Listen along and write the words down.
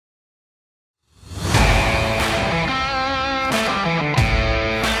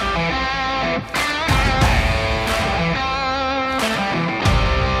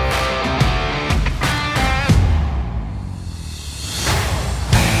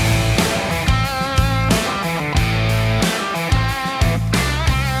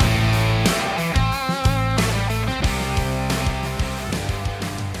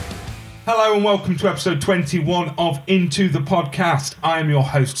Hello and welcome to episode 21 of Into the Podcast. I am your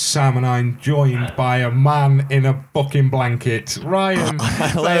host, Sam, and I'm joined by a man in a fucking blanket. Ryan.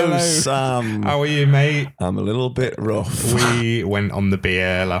 Hello, Sam. How are you, mate? I'm a little bit rough. We went on the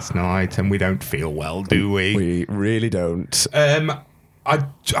beer last night and we don't feel well, do we? We really don't. I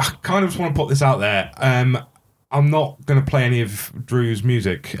kind of just want to put this out there. I'm not going to play any of Drew's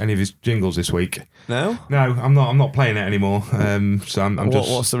music, any of his jingles this week. No? No, I'm not. I'm not playing it anymore. So I'm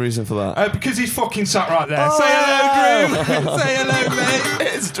just. What's the reason for that? Because he's fucking sat right there. Oh! Say hello, Drew. Say hello, mate.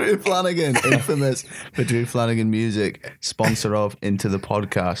 It's Drew Flanagan, infamous for Drew Flanagan Music, sponsor of Into the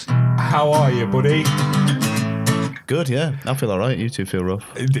Podcast. How are you, buddy? Good, yeah. I feel all right. You two feel rough.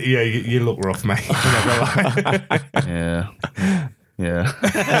 Yeah, you look rough, mate. Yeah. Yeah.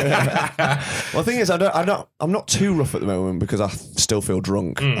 Well, the thing is, I'm not too rough at the moment because I still feel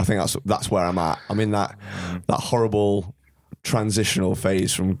drunk. I think that's where I'm at. I'm in that horrible transitional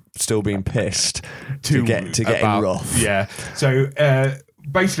phase from still being pissed to getting rough. Yeah. So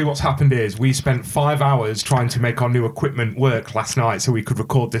basically what's happened is we spent 5 hours trying to make our new equipment work last night so we could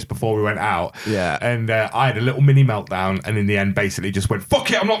record this before we went out. Yeah. And I had a little mini meltdown and in the end basically just went, fuck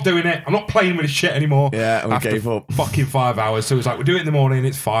it, I'm not doing it. I'm not playing with this shit anymore. Yeah, and we gave up. Fucking 5 hours. So it was like, we'll do it in the morning,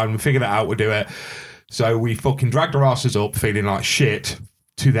 it's fine, we figured it out, we'll do it. So we fucking dragged our asses up feeling like shit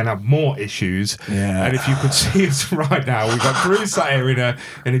to then have more issues. Yeah. And if you could see us right now, we've got Drew sat here in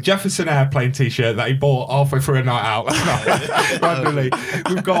a Jefferson Airplane t-shirt that he bought halfway through a night out last night. Randomly.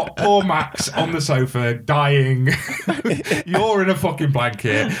 We've got poor Max on the sofa dying. You're in a fucking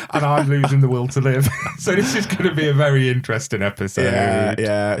blanket and I'm losing the will to live. So this is going to be a very interesting episode.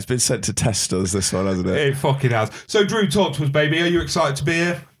 Yeah. It's been sent to test us, this one, hasn't it? It fucking has. So Drew, talk to us, baby. Are you excited to be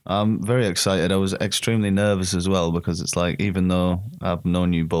here? I'm very excited. I was extremely nervous as well because it's like, even though I've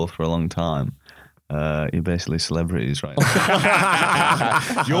known you both for a long time, you're basically celebrities right now.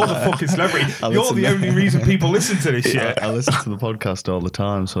 You're the fucking celebrity. You're the only reason people listen to this shit. I listen to the podcast all the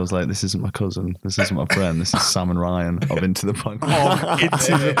time, so I was like, this isn't my cousin, this isn't my friend, this is Sam and Ryan of Into the Podcast.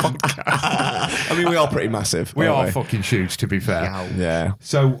 Into the podcast. I mean, we are pretty massive. We are we? fucking huge, to be fair. Yow. Yeah.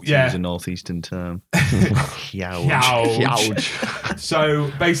 So, yeah. It's a northeastern term. Youch.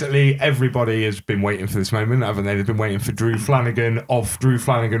 So, basically, everybody has been waiting for this moment, haven't they? They've been waiting for Drew Flanagan of Drew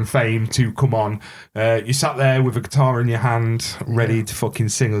Flanagan fame to come on. You sat there with a guitar in your hand, ready to fucking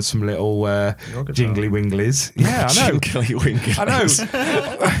sing us some little jingly winglies. Yeah, I know. Jingly winglies. I know.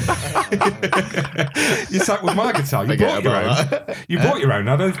 You sat with my guitar. You brought your own. You brought your own.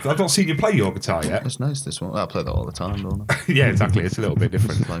 I've not seen you play your guitar yet. That's nice, this one. I play that all the time, don't I? Yeah, exactly. It's a little bit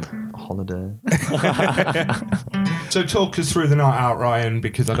different. It's like a holiday. So talk us through the night out, Ryan,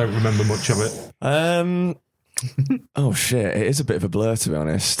 because I don't remember much of it. Oh shit, it is a bit of a blur, to be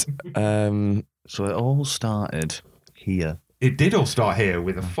honest. So it all started here. It did all start here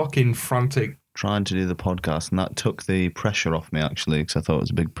with a fucking frantic... Trying to do the podcast, and that took the pressure off me, actually, because I thought it was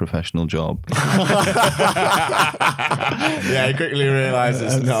a big professional job. Yeah, I quickly realised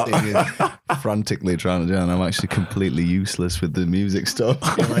it's not. Frantically trying to do it, and I'm actually completely useless with the music stuff.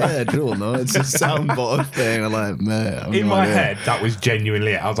 I'm like, yeah, Drew, no, it's a soundboard thing. I'm like, man. In my head, that was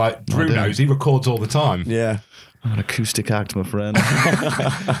genuinely it. I was like, Drew knows, he records all the time. Yeah. I'm an acoustic act, my friend.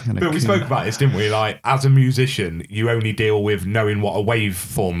 But we spoke about this, didn't we? Like, as a musician, you only deal with knowing what a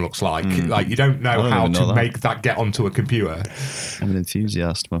waveform looks like. Like, you don't know how to make that get onto a computer. I'm an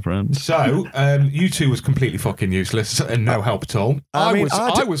enthusiast, my friend. So, you two was completely fucking useless and no help at all. I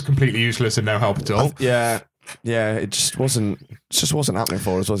was completely useless and no help at all. Yeah, it just wasn't happening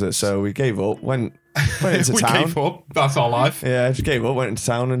for us, was it? So we gave up, went into town. We gave up. That's our life. Yeah, just gave up, went into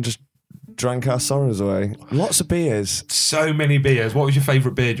town and just drank our sorrows away. Lots of beers. So many beers. What was your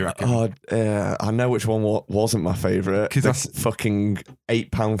favourite beer, do you reckon? I know which one wasn't my favourite. Because that's fucking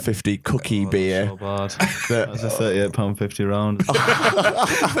 £8.50 cookie beer. So bad. That's a £38.50 round.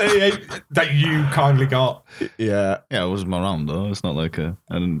 38 that you kindly got. Yeah. Yeah, it wasn't my round, though. It's not like I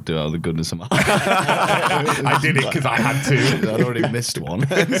didn't do it out of the goodness of my heart. I did it because I had to. I'd already missed one,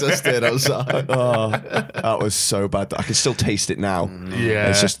 so I stayed outside. Oh, that was so bad. I can still taste it now. Yeah.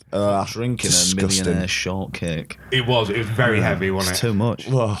 It's just... drinking disgusting. a millionaire shortcake. It was very heavy, wasn't it? It's too much.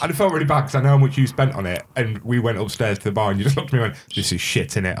 Ugh. And I felt really bad because I know how much you spent on it. And we went upstairs to the bar and you just looked at me and went, this is shit,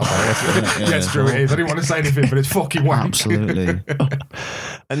 innit? I was like, yes, Drew, it is. I didn't want to say anything, but it's fucking wank. Absolutely.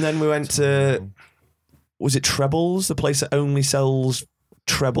 And then we went to... Was it Trebles? The place that only sells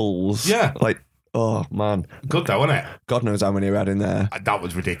trebles. Yeah. Like, oh, man. Good though, wasn't it? God knows how many we had in there. That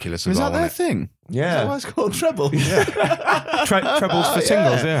was ridiculous as Is well, that their wasn't it? thing? Yeah. Why it's called treble? Trebles for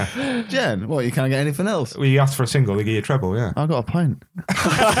singles, yeah. Jen, what, you can't get anything else? Well, you ask for a single, they give you a treble, yeah. I got a pint.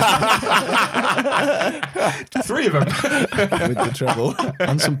 3 of them. With the treble.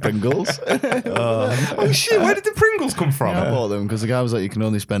 And some Pringles. Oh shit, where did the Pringles come from? I bought them because the guy was like, you can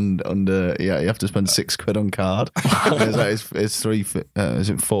only spend under, you have to spend £6 on card. And it was like, it's is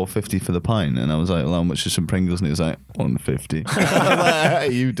it £4.50 for the pint? And I was like, well, how much is some Pringles? And he was like, £1.50. I was like,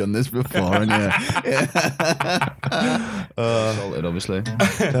 hey, you've done this before, and salted, obviously.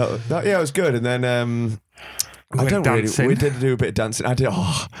 Yeah, it was good. And then we did do a bit of dancing.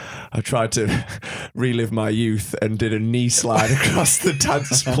 I tried to relive my youth and did a knee slide across the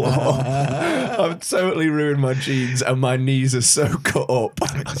dance floor. I've totally ruined my jeans and my knees are so cut up.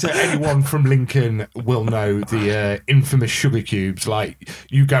 So anyone from Lincoln will know the infamous sugar cubes. Like,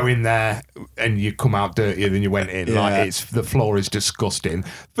 you go in there and you come out dirtier than you went in. Yeah. Like, the floor is disgusting.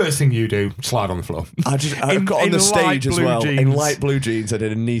 First thing you do, slide on the floor. I got on the stage as well jeans. in light blue jeans. I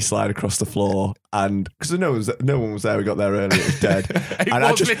did a knee slide across the floor, and because no one was there, we got there early. It was dead.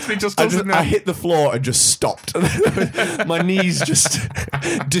 I hit the floor and just stopped. My knees just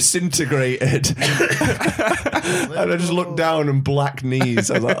disintegrated, and I just looked down and black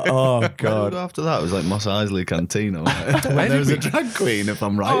knees. I was like, oh god. After that, it was like Mos Eisley Cantina. There was a drag queen, if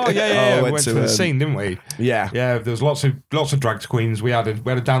I'm right. Oh yeah. I We went to the scene, didn't we? Yeah. There was lots of drag queens. We had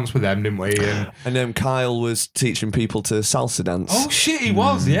a dance with them, didn't we? And then Kyle was teaching people to salsa dance. Oh shit, he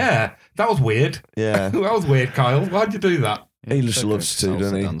was. Yeah, that was weird. Yeah. That was weird, Kyle. Why'd you do that? He just loves to,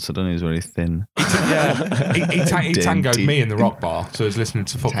 doesn't he? Dancer, don't he? He's very thin. Yeah, he tangoed me in the rock bar, so I was listening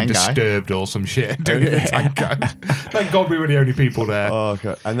to fucking Tango? Disturbed or some shit doing the tango. Thank God we were the only people there. Oh,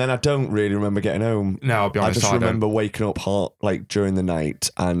 okay. And then I don't really remember getting home. No, I'll be honest, I just I don't. remember waking up hot, like during the night,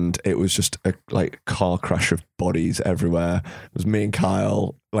 and it was just a car crash of bodies everywhere. It was me and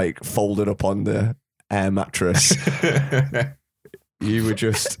Kyle like folded up on the air mattress. You were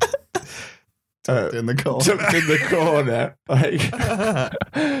just In the corner. tucked in the corner, like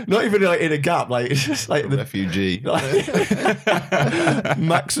not even like in a gap, like it's just like the Refugee.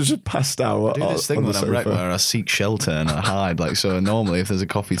 Max was just passed out. I do this thing on the when I'm wrecked sofa. where I seek shelter and I hide. Like, so normally if there's a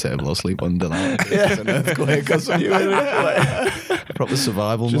coffee table, I'll sleep under that. It's an earthquake or something. You were like, Proper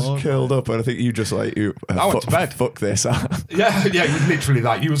survival just mode. curled up, and I think you just like I went to bed. Fuck this. Yeah, it was literally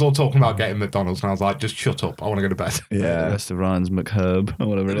that. You was all talking about getting McDonald's, and I was like, just shut up. I want to go to bed. The Yeah. rest of Ryan's McHerb or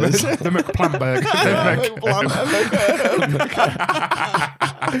whatever it is. The McPlanberg.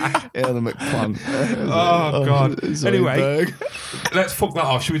 Yeah, the McPlan. Oh, God. Zoidberg. Anyway, let's fuck that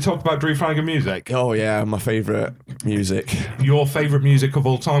off. Should we talk about Drew Flanagan music? Oh yeah, my favourite music. Your favourite music of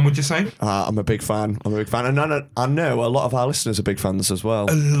all time, would you say? I'm a big fan. And I know a lot of our listeners are big fans as well.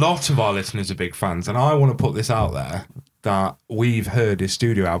 A lot of our listeners are big fans, and I want to put this out there that we've heard his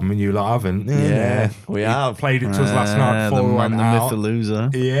studio album and you lot haven't. Yeah, we have. Played it to us last night the before we man, went the out. myth, the loser.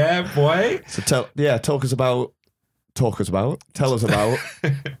 Yeah, boy. So tell us about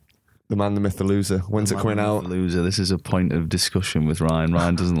the man, the myth, the loser. When's it coming out? Loser. This is a point of discussion with Ryan.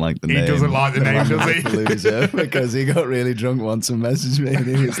 Ryan doesn't like the He name. doesn't like the name, does he? Loser, because he got really drunk once and messaged me and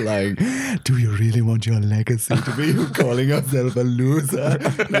he was like, do you really want your legacy to be you calling yourself a loser?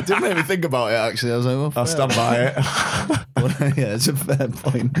 And it did make me think about it, actually. I was like, well, I'll stand by it. Well, yeah, it's a fair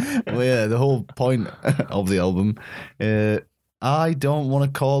point. Well, yeah, the whole point of the album, I don't want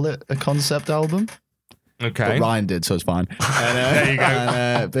to call it a concept album. Okay. But Ryan did, so it's fine. And, There you go.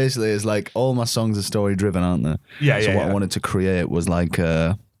 And basically, it's like all my songs are story driven, aren't they? Yeah, So yeah, what yeah. I wanted to create was like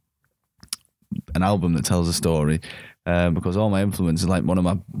an album that tells a story. Because all my influences, like one of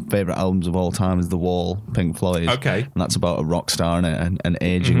my favourite albums of all time is The Wall, Pink Floyd. Okay. And that's about a rock star and an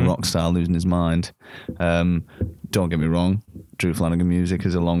aging rock star losing his mind. Don't get me wrong, Drew Flanagan music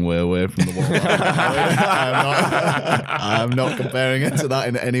is a long way away from The Wall. I'm not comparing it to that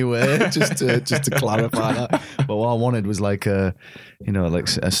in any way, just to clarify that. But what I wanted was like a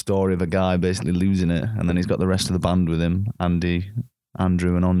story of a guy basically losing it, and then he's got the rest of the band with him, Andy,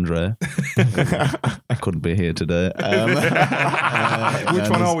 Andrew and Andre. I couldn't be here today. Which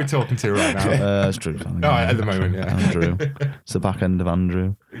one are we talking to right now? It's Drew Flanagan. Oh, at the moment, yeah. Andrew. It's the back end of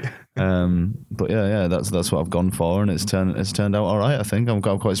Andrew. But yeah, that's what I've gone for, and it's turned out all right. I think I'm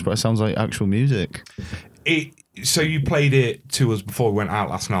quite surprised. It sounds like actual music. So you played it to us before we went out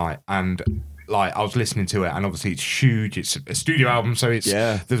last night, and like I was listening to it, and obviously it's huge. It's a studio album, so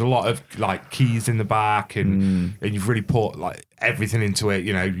there's a lot of like keys in the back, and you've really put like everything into it.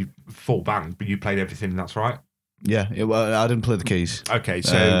 You know, you full band, but you played everything. That's right. Yeah, well, I didn't play the keys. Okay,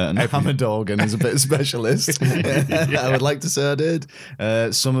 so and Hammered Organ is a bit specialist. I would like to say I did.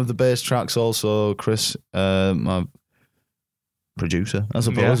 Some of the bass tracks also, Chris, my producer, I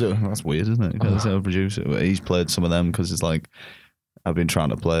suppose. That's weird, isn't it? Because I'm a producer. But he's played some of them because it's like I've been trying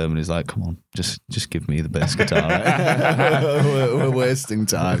to play them, and he's like, "Come on, just give me the bass guitar." Right? we're wasting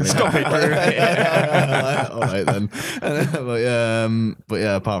time. Stop it, Drew. Like, all right then. But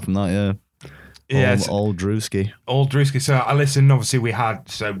yeah, apart from that, yeah. All Drewski. All Drewski. So I listened, obviously we've got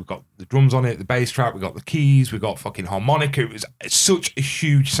the drums on it, the bass track, we got the keys, we got fucking harmonica. It was such a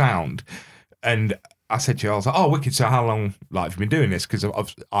huge sound. And I said to you, I was like, oh, wicked. So how long have you been doing this? Because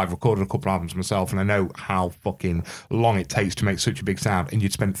I've recorded a couple of albums myself and I know how fucking long it takes to make such a big sound. And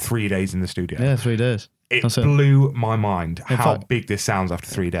you'd spend 3 days in the studio. Yeah, 3 days. It blew my mind how big this sounds after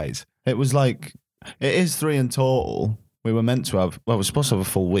 3 days. It was like, it is 3 in total. We were meant to have, we were supposed to have a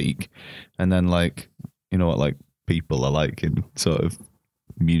full week. And then you know what people are like in sort of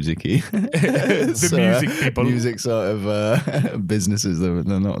music-y. Music people. Music sort of businesses, they're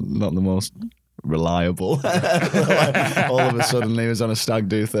not the most reliable. All of a sudden he was on a stag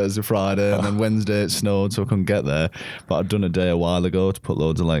do Thursday, Friday, and then Wednesday it snowed, so I couldn't get there. But I'd done a day a while ago to put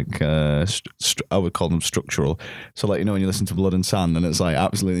loads of I would call them structural. So when you listen to Blood and Sand and it's like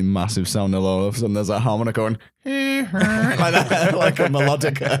absolutely massive sound, and all of a sudden there's a harmonica going like that, like a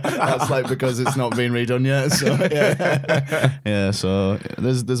melodica. That's because it's not been redone yet. So yeah. So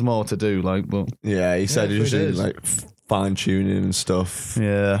there's more to do. But yeah, he said he was doing fine tuning and stuff.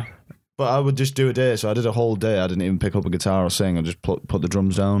 Yeah. But I would just do a day, so I did a whole day. I didn't even pick up a guitar or sing. I just put the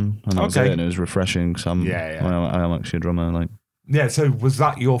drums down, and that was it. And it was refreshing. Because I am actually a drummer. Yeah. So was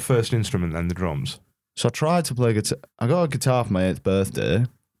that your first instrument then, the drums? So I tried to play guitar. I got a guitar for my 8th birthday,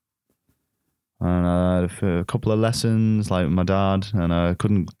 and I had a couple of lessons, with my dad, and I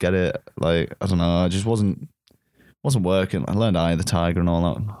couldn't get it. I don't know. I just wasn't working. I learned Eye of the Tiger and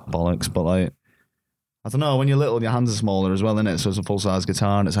all that bollocks, but I don't know, when you're little, your hands are smaller as well, innit? So it's a full-size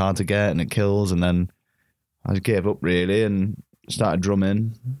guitar and it's hard to get and it kills. And then I just gave up, really, and started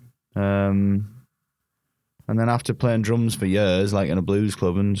drumming. And then after playing drums for years, in a blues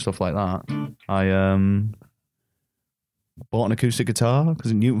club and stuff like that, I bought an acoustic guitar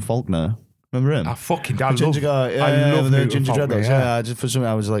because Newton Faulkner, remember him? I fucking I love the Ginger Faulkner, Dreadlocks. Yeah, just for something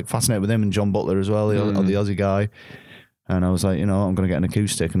I was fascinated with him and John Butler as well, the Aussie guy. And I was like, I'm going to get an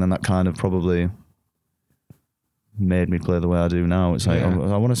acoustic. And then that kind of probably made me play the way I do now. It's I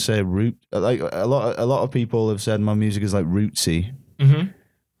want to say root. A lot of people have said my music is rootsy,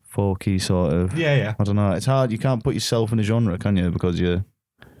 folky sort of. Yeah. I don't know. It's hard. You can't put yourself in a genre, can you? Because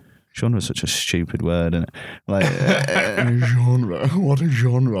genre is such a stupid word, isn't it? Genre. What a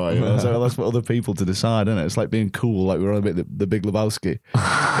genre? So that's for other people to decide, isn't it? It's like being cool. We're on a bit the Big Lebowski.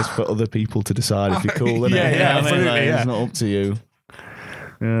 It's for other people to decide if you're cool, isn't it? Yeah, absolutely. It's not up to you.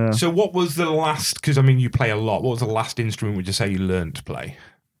 Yeah. So what was the last, because you play a lot, what was the last instrument would you say you learned to play?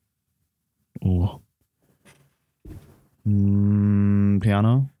 Oh.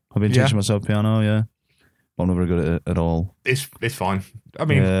 Piano. I've been teaching myself piano, yeah. I'm not very good at it at all. It's fine.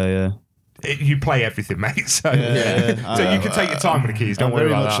 Yeah. You play everything, mate. So, yeah. So you can take your time with the keys. Don't worry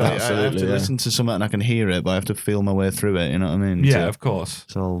about that. Absolutely, I have to listen to something and I can hear it, but I have to feel my way through it. You know what I mean? Yeah, of course.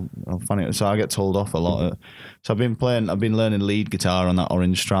 So I'll find it. So I get told off a lot. So I've been learning lead guitar on that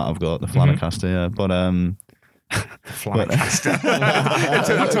orange Strat I've got, the Flanagan, yeah. But Flanagan.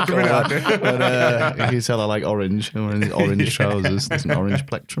 It took a minute. But you can tell I like orange trousers. There's an orange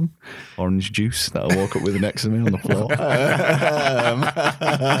plectrum, orange juice that I woke up with next to me on the floor.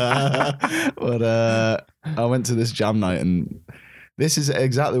 But I went to this jam night, and this is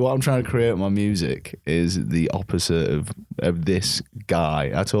exactly what I'm trying to create with my music, is the opposite of this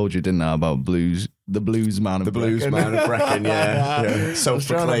guy. I told you, didn't I, about the blues man of Brecon, yeah.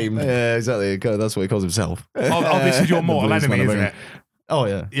 Self-proclaimed. Yeah, exactly. That's what he calls himself. Oh, this is your mortal enemy, isn't it? Oh,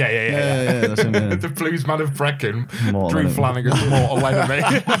 yeah. Yeah. That's him, yeah. The blues man of Brecon, Drew Flanagan's mortal enemy.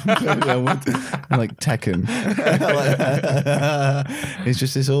 Like Tekken. He's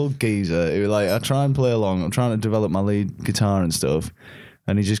just this old geezer who, I try and play along. I'm trying to develop my lead guitar and stuff.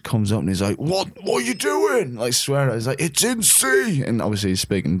 And he just comes up and he's like, what are you doing? Swear, he's like, it's in C. And obviously he's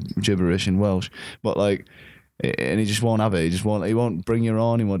speaking gibberish in Welsh. But and he just won't have it. He won't bring you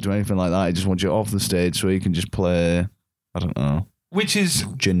on. He won't do anything like that. He just wants you off the stage so he can just play, I don't know. Which is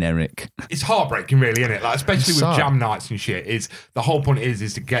generic. It's heartbreaking, really, isn't it? Especially with jam nights and shit. Is the whole point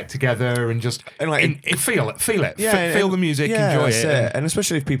is to get together and just feel it, yeah, feel the music, enjoy it. And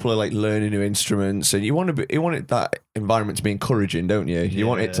especially if people are learning new instruments, and you want that environment to be encouraging, don't you? You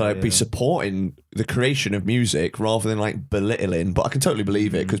want it to be supporting the creation of music rather than belittling. But I can totally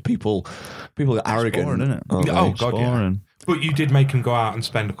believe it because people are arrogant, boring, isn't it? Oh god, yeah. But you did make him go out and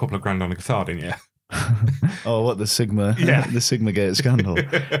spend a couple of grand on a guitar, didn't you? Oh, what, the Sigma? Yeah. The Sigma Gate scandal.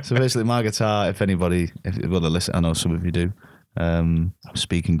 So basically, my guitar, if listen, I know some of you do, I'm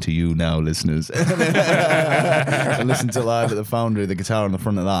speaking to you now, listeners. I listened to Live at the Foundry. The guitar on the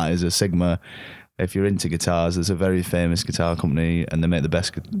front of that is a Sigma. If you're into guitars, there's a very famous guitar company, and they make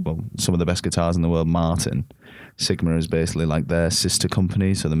some of the best guitars in the world. Martin. Sigma is basically like their sister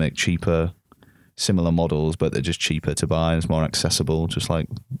company, so they make cheaper, similar models, but they're just cheaper to buy. It's more accessible, just like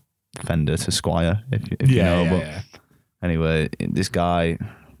Fender to Squier, if you know. But anyway, this guy,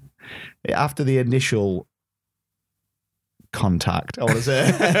 after the initial contact, I want to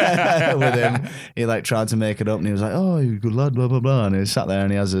say, with him, he like tried to make it up, and he was like, "Oh, you're a good lad, blah blah blah," and he sat there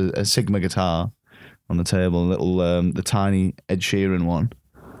and he has a Sigma guitar on the table, a little the tiny Ed Sheeran one,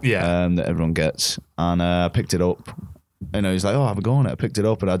 that everyone gets, and I picked it up. You know, he's like, "Oh, have a go on it." I picked it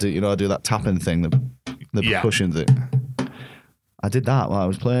up, and I do that tapping thing, the percussion thing. I did that while I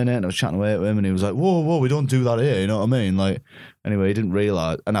was playing it, and I was chatting away to him, and he was like, whoa, we don't do that here, you know what I mean? Like, anyway, he didn't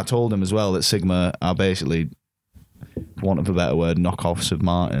realise, and I told him as well that Sigma are basically, for want of a better word, knockoffs of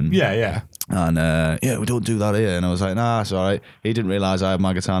Martin. Yeah. And, we don't do that here. And I was like, nah, it's all right. He didn't realise I had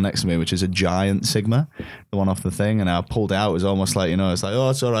my guitar next to me, which is a giant Sigma, the one off the thing, and I pulled it out. It was almost like, it's like,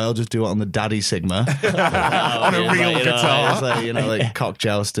 oh, it's all right, I'll just do it on the daddy Sigma. On a real guitar. It's like, like cock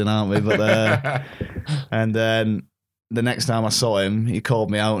jousting, aren't we? But, and then the next time I saw him, he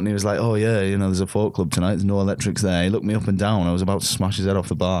called me out and he was like, oh yeah, there's a folk club tonight, there's no electrics there. He looked me up and down. I was about to smash his head off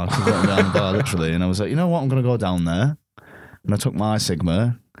the bar. He got me down the bar literally, and I was like, you know what, I'm going to go down there. And I took my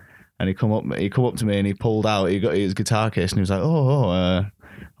Sigma, and he come up to me and he pulled out, he got his guitar case, and he was like,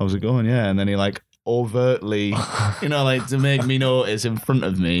 how's it going? Yeah. And then he like overtly, like to make me notice in front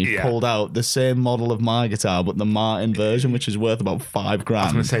of me, pulled out the same model of my guitar, but the Martin version, which is worth about $5,000. I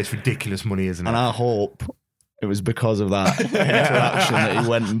was going to say, it's ridiculous money, isn't it? And I hope it was because of that interaction that he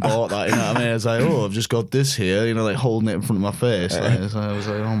went and bought that. You know what I mean? I was like, I've just got this here, like holding it in front of my face. I was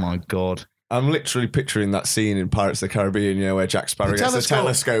like, oh my God. I'm literally picturing that scene in Pirates of the Caribbean, where Jack Sparrow gets the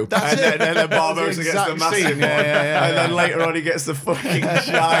telescope, and then Barbossa gets the massive one, and then later on he gets the fucking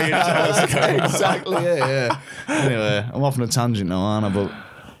giant telescope. Exactly, yeah. Anyway, I'm off on a tangent now, aren't I? But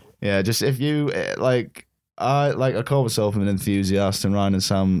yeah, just if you I call myself an enthusiast, and Ryan and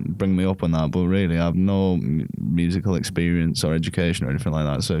Sam bring me up on that, but really I have no musical experience or education or anything like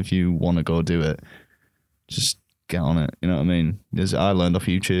that. So if you want to go do it, just get on it. You know what I mean? I learned off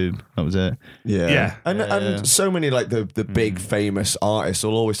YouTube. That was it. Yeah. And so many like the big famous artists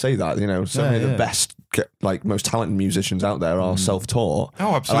will always say that. So many of the best, like most talented musicians out there are self-taught.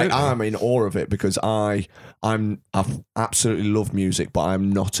 Oh, absolutely. Like, I'm in awe of it because I absolutely love music, but I'm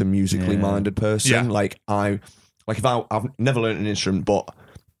not a musically minded person. Yeah. I've never learned an instrument, but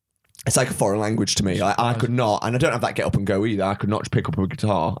it's like a foreign language to me. Like, I could not, and I don't have that get up and go either. I could not just pick up a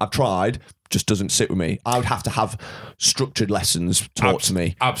guitar. I've tried, just doesn't sit with me. I would have to have structured lessons taught to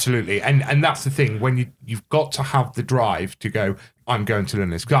me. Absolutely, and that's the thing. When you've got to have the drive to go, I'm going to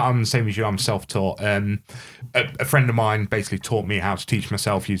learn this. Because I'm the same as you. I'm self-taught. A friend of mine basically taught me how to teach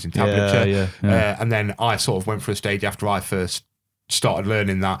myself using tablature. And then I sort of went for a stage after I first started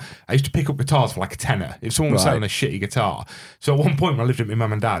learning that. I used to pick up guitars for like a tenner if someone was selling a shitty guitar. So at one point when I lived at my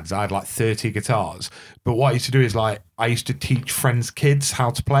mum and dad's, I had like 30 guitars. But what I used to do is like I used to teach friends' kids how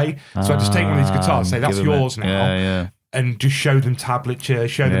to play. So I just take one of these guitars, say that's yours now, and just show them tablature,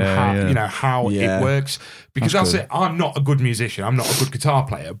 show them how how it works. Because that's it. I'm not a good musician. I'm not a good guitar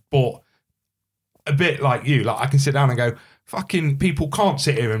player, but a bit like you, like I can sit down and go, fucking people can't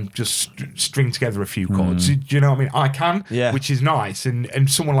sit here and just string together a few chords. Do you know what I mean? I can, which is nice. And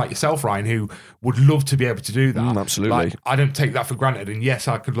someone like yourself, Ryan, who would love to be able to do that. Absolutely. Like, I don't take that for granted. And yes,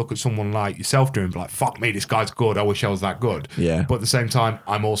 I could look at someone like yourself doing, like, fuck me, this guy's good. I wish I was that good. Yeah. But at the same time,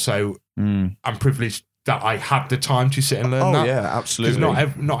 I'm also, I'm privileged that I had the time to sit and learn that. Oh, yeah, absolutely.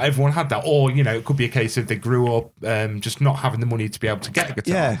 Because not everyone had that. Or, it could be a case of they grew up just not having the money to be able to get a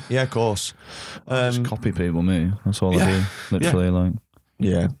guitar. Yeah, of course. Just copy people, me. That's all I do. Literally, like.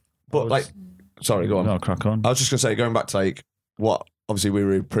 Yeah. But, sorry, go on. No, crack on. I was just going to say, going back to, what... Obviously, we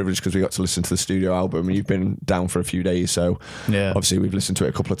were privileged because we got to listen to the studio album, and you've been down for a few days, so obviously we've listened to it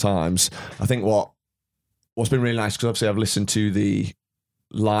a couple of times. I think what's been really nice, because obviously I've listened to the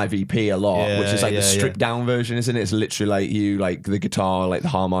live EP a lot, which is like the stripped down version, isn't it? It's literally like you, like the guitar, like the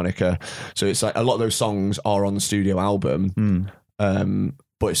harmonica. So it's like a lot of those songs are on the studio album.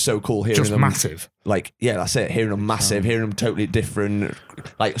 But it's so cool hearing them. Just massive. Like, yeah, that's it. Hearing them massive, hearing them totally different.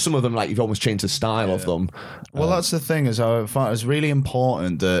 Like some of them, like you've almost changed the style of them. Well, that's the thing, is I find it's really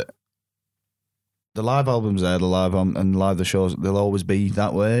important that the live albums there, and the shows, they'll always be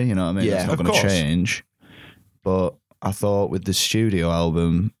that way. You know what I mean? Yeah, it's not going to change. But I thought with the studio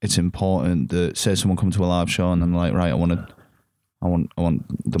album, it's important that, say someone come to a live show and I'm like, right, I want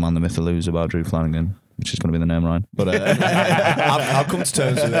the man, the myth, the loser by Drew Flanagan. which is going to be the name, Ryan. But I'll come to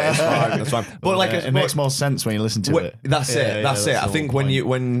terms with it. It's fine. That's fine. But like, it makes more sense when you listen to it. That's it. That's it. I the think whole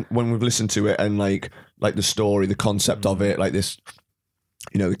when we've listened to it and like the story, the concept of it, like this,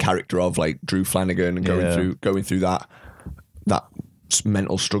 the character of like Drew Flanagan and going through that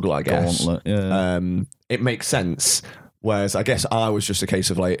mental struggle, I guess. Gauntlet, it makes sense. Whereas I guess I was just a case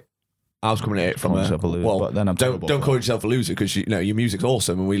of like, I was coming at it from but then I'm don't call yourself a loser because your music's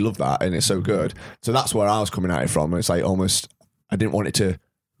awesome and we love that and it's so good. So that's where I was coming at it from. It's like almost I didn't want it to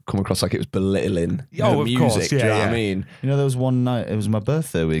come across like it was belittling the music. Course, do you know what I mean? There was one night, it was my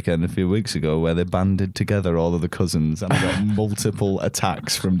birthday weekend a few weeks ago, where they banded together all of the cousins and I got multiple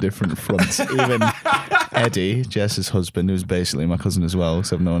attacks from different fronts. Even Eddie, Jess's husband, who's basically my cousin as well,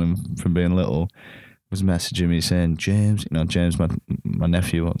 because I've known him from being little, was messaging me saying, James, James, my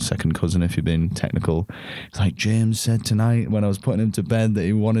nephew, or second cousin if you're being technical, it's like, James said tonight when I was putting him to bed that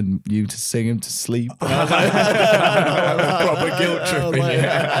he wanted you to sing him to sleep. And I was like, proper guilt tripping.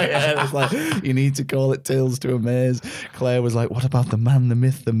 It's like, you need to call it Tales to Amaze. Claire was like, what about the man, the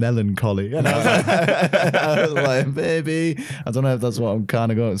myth, the melancholy? And I was like, baby, I don't know if that's what I'm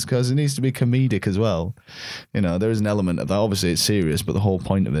kind of going, because it needs to be comedic as well. There is an element of that. Obviously it's serious, but the whole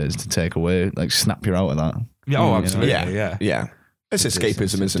point of it is to take away, like, snap your out of that. Yeah, absolutely. Yeah. It's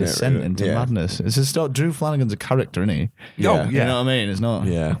escapism, isn't it? Descent into madness. It's just Drew Flanagan's a character, isn't he? Yeah. You know what I mean? It's not.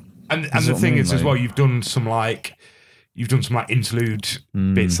 Yeah. And the thing is, as well, you've done some interlude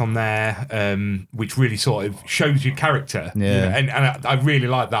bits on there, which really sort of shows your character. Yeah. And I really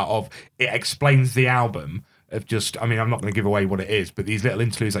like that. It explains the album. Of just, I'm not going to give away what it is, but these little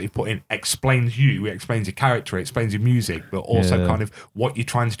interludes that you put in explains you, it explains your character, it explains your music, but also kind of what you're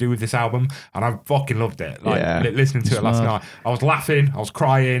trying to do with this album. And I fucking loved it. Listening to it last night, I was laughing, I was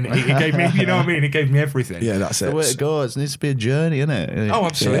crying. It gave me, you know what I mean? It gave me everything. Yeah, that's it. The way it goes. It needs to be a journey, innit? Oh,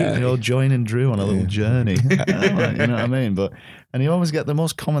 absolutely. You're joining Drew on a little journey. You know what I mean? And you always get the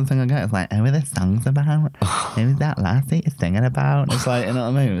most common thing I get. It's like, who are the songs about? Who is that last that you're singing about? And it's like, you know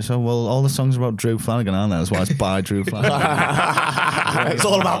what I mean? So, well, all the songs are about Drew Flanagan, aren't they? That's why it's by Drew Flanagan. It's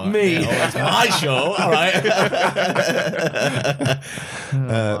all about me. It's my show. All right.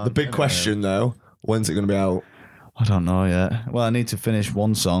 The big question, though, when's it going to be out? I don't know yet. Well, I need to finish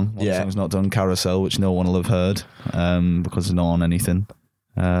one song. One song's not done, Carousel, which no one will have heard because it's not on anything.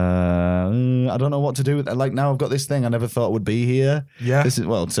 I don't know what to do with it. Like, now I've got this thing I never thought would be here. Yeah.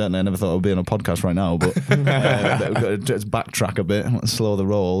 Certainly I never thought I would be on a podcast right now, but we've got to just backtrack a bit and slow the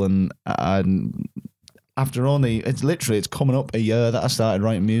roll. And after it's coming up a year that I started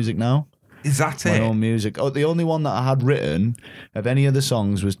writing music now. Is that My it? own music. Oh, the only one that I had written of any of the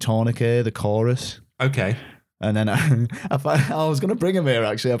songs was Tourniquet, the chorus. Okay. And then I was going to bring him here,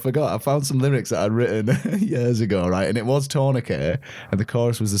 actually. I forgot. I found some lyrics that I'd written years ago, right? And it was Tourniquet, and the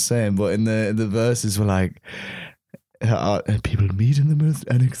chorus was the same, but in the verses were like, people meet in the most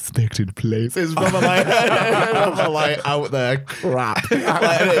unexpected places. Proper like out there crap.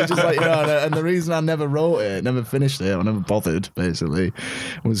 It's just like, and the reason I never wrote it, never finished it, I never bothered, basically,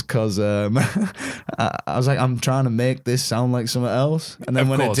 was because I was like, I'm trying to make this sound like something else. And then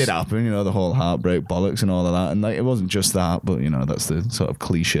when it did happen, the whole heartbreak bollocks and all of that, and like it wasn't just that, but that's the sort of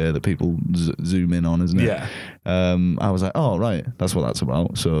cliche that people zoom in on, isn't it? Yeah. I was like, oh right, that's what that's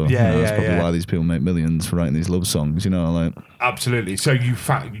about. So that's probably why these people make millions for writing these love songs. Like absolutely. So you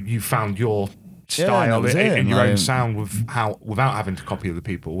found your style and your own sound without having to copy other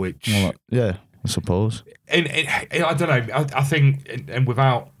people, which I suppose. And I don't know. I think, and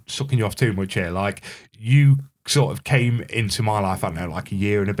without sucking you off too much here, like you sort of came into my life, I don't know, like a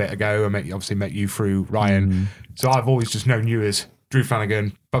year and a bit ago. I obviously met you through Ryan. So I've always just known you as Drew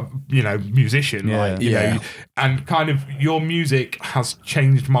Flanagan, but musician, and kind of your music has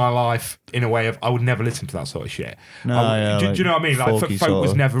changed my life in a way of I would never listen to that sort of shit. Do you know what I mean? Like folk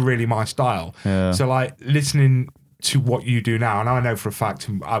was never really my style. Yeah. So like listening to what you do now, and I know for a fact,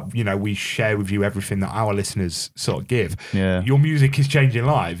 we share with you everything that our listeners sort of give. Yeah. Your music is changing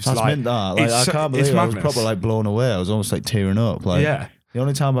lives. That's meant that. Like, I can't believe I was probably like blown away. I was almost like tearing up. Like, yeah. The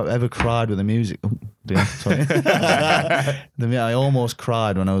only time I've ever cried with the music, sorry. I almost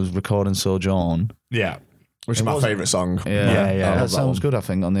cried when I was recording Sojourn. Yeah. Which is my favourite song. Yeah. That sounds good, I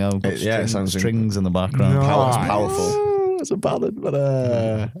think, on the album. It sounds strings in the background. Nice. It's powerful. It's a ballad, but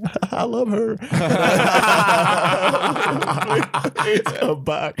I love her. It's come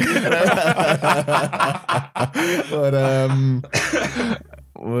back. But I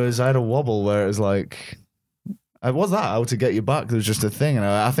had a wobble where it was like, was that how to get you back? There was just a thing, and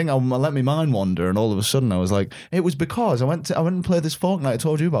I think I let my mind wander, and all of a sudden I was like, it was because I went and played this folk night. I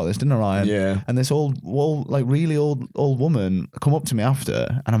told you about this, didn't I, Ryan? Yeah. And this really old woman come up to me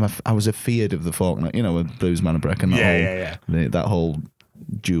after, and I was afeared of the folk night, with Blues Man and Breck and that whole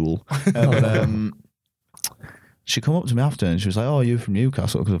duel. And, she come up to me after, and she was like, "Oh, are you from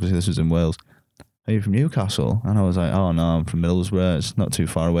Newcastle?" Because obviously this was in Wales. Are you from Newcastle? And I was like, oh no, I'm from Middlesbrough. It's not too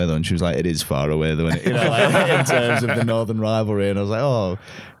far away though. And she was like, it is far away though, in terms of the northern rivalry. And I was like, oh,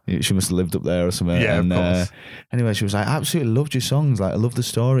 she must have lived up there or something. Yeah, and, of course. Anyway, she was like, I absolutely loved your songs. Like, I love the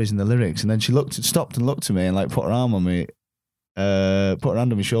stories and the lyrics. And then she stopped and looked at me and like put her arm on me. Put her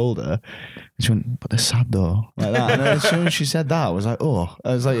hand on my shoulder, and she went, "But they're sad though," like that. And as soon as she said that, I was like, "Oh!"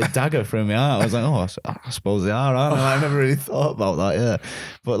 I was like a dagger through my heart. I was like, "Oh, I suppose they are." Aren't they? I never really thought about that. Yeah,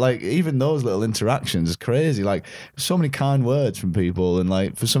 but like even those little interactions is crazy. Like so many kind words from people, and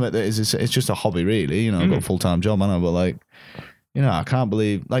like for something that is, it's just a hobby, really. I've got a full-time job, I know, but like. I can't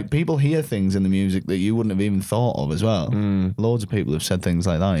believe like people hear things in the music that you wouldn't have even thought of as well. Loads of people have said things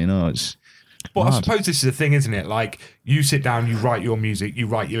like that. It's. But I suppose this is the thing, isn't it? Like, you sit down, you write your music, you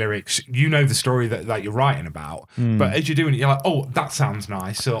write your lyrics, you know the story that you're writing about. But as you're doing it, you're like, oh, that sounds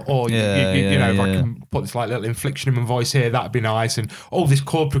nice. Or if I can put this like little inflection in my voice here, that'd be nice. And, oh, this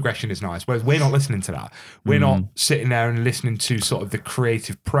chord progression is nice. Whereas we're not listening to that. We're not sitting there and listening to sort of the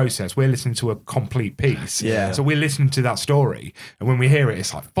creative process. We're listening to a complete piece. Yeah. So we're listening to that story. And when we hear it,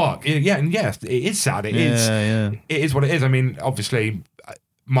 it's like, fuck. Yeah, and yes, it is sad. It is what it is. I mean, obviously...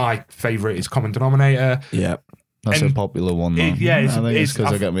 My favourite is Common Denominator. Yeah. That's a popular one, though. I think it's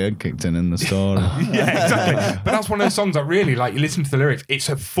because I get my head kicked in the story. Yeah, exactly. But that's one of those songs that really, like, you listen to the lyrics, it's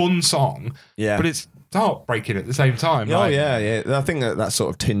a fun song, but it's heartbreaking at the same time. Oh, yeah. I think that's sort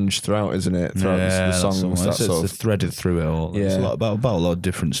of tinged throughout, isn't it? Throughout the songs. It's threaded through it all. Yeah. It's a lot about a lot of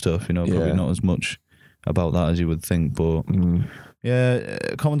different stuff, probably not as much about that as you would think, but... Yeah,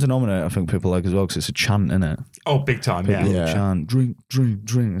 Common Denominator I think people like as well because it's a chant, innit? Oh, big time, people chant, drink, drink,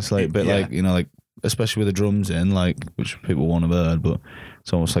 drink. It's like a bit like, like, especially with the drums in, like, which people won't have heard, but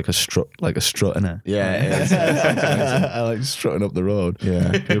it's almost like a strut, innit? Yeah, it is. I like strutting up the road.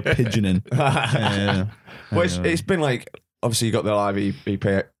 Yeah. You're pigeoning. Well, it's been like, obviously you got the live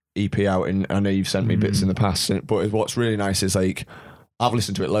EP out, and I know you've sent me bits in the past, but what's really nice is like, I've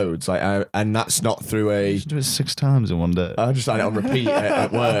listened to it loads, like, and that's not through a. You do it 6 times in one day. I just had it on repeat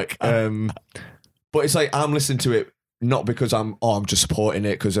at work. But it's like I'm listening to it not because I'm just supporting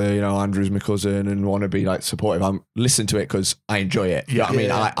it because Andrew's my cousin and want to be like supportive. I'm listening to it because I enjoy it. You know what I mean?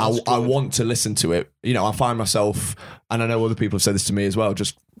 I want to listen to it. I find myself, and I know other people have said this to me as well,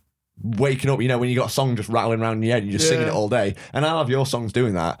 just waking up, when you got a song just rattling around in your head, you're just singing it all day. And I love your songs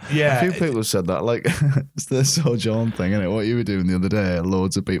doing that. Yeah. A few people have said that. Like, it's the Sojourn thing, isn't it? What you were doing the other day,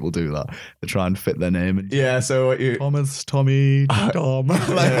 loads of people do that. They try and fit their name in. Yeah, so what you... Thomas, Tommy, Tom.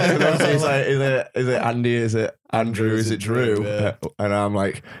 It's like, is it Andy? Is it Andrew? Is it Drew? Yeah. And I'm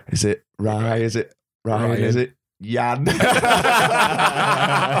like, is it Ryan? Is it Ryan? Is it Jan? Doesn't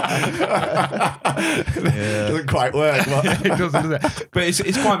quite work, but it doesn't, does it? But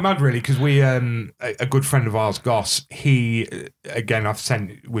it's quite mad, really, because we a good friend of ours, Goss. He again,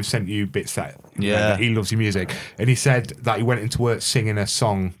 we've sent you bits that he loves your music, and he said that he went into work singing a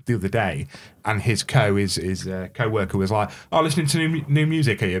song the other day. And his co-worker was like, "Oh, listening to new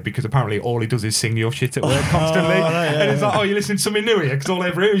music here," because apparently all he does is sing your shit at work constantly. And it's like, "Oh, you listening to something new here?" Because all I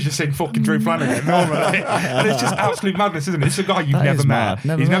ever hear is just sing fucking Drew Flanagan normally. And it's just absolute madness, isn't it? It's a guy you've never met.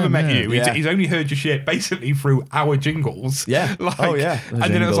 He's never met you. Yeah. He's only heard your shit basically through our jingles. Yeah.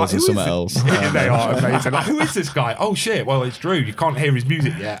 And then it was like, who is something this? else. They are amazing. Like, who is this guy? Oh shit! Well, it's Drew. You can't hear his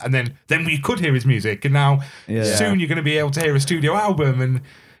music yet, and then we could hear his music, and now soon you're going to be able to hear a studio album and.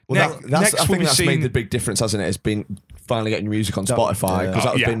 Well, I think that's made the big difference, hasn't it? It's been finally getting your music on Spotify, because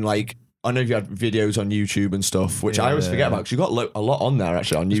that has been like, I know you had videos on YouTube and stuff, which I always forget about, because you've got a lot on there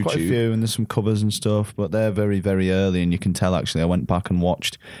actually on YouTube. Quite a few, and there's some covers and stuff, but they're very, very early, and you can tell actually. I went back and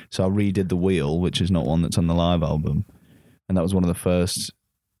watched, so I redid The Wheel, which is not one that's on the live album, and that was one of the first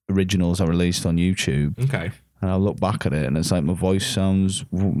originals I released on YouTube. Okay. And I look back at it, and it's like my voice sounds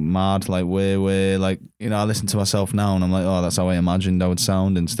mad, like way, like, I listen to myself now, and I'm like, oh, that's how I imagined I would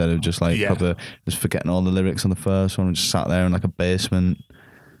sound, instead of just like proper, just forgetting all the lyrics on the first one, and just sat there in like a basement.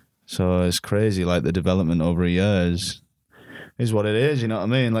 So it's crazy, like the development over years is what it is. You know what I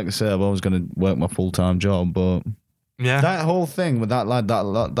mean? Like I said, I've always going to work my full-time job, but that whole thing with that lad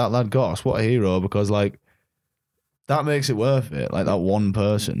Goss, what a hero, because like that makes it worth it. Like that one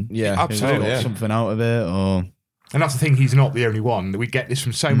person, absolutely, got something out of it, or And that's the thing, he's not the only one. We get this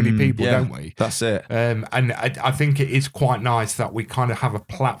from so many people, Yeah, don't we? that's it. And I think it is quite nice that we kind of have a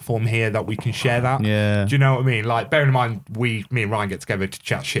platform here that we can share that. Yeah. Do you know what I mean? Like, bearing in mind, me and Ryan get together to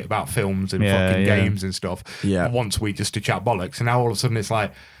chat shit about films and Yeah, fucking yeah. games and stuff. Yeah. Once we just to chat bollocks. And now all of a sudden it's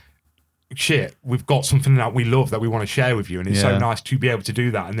like, shit, we've got something that we love that we want to share with you. And it's so Yeah. nice to be able to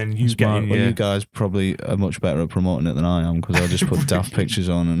do that. And then you Smart. get Well, in. you guys probably are much better at promoting it than I am because I just put daft pictures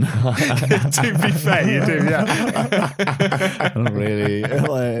on and To be fair, you do, yeah. I don't really. I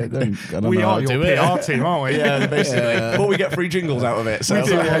don't We know how are to do your it. PR team, aren't we? Yeah, basically. Yeah. But we get free jingles out of it. So We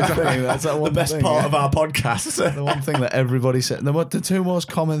do, yeah, exactly. That's that the one best thing, part yeah. of our podcast. The one thing that everybody said, the two most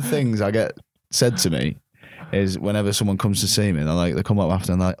common things I get said to me is whenever someone comes to see me, they come up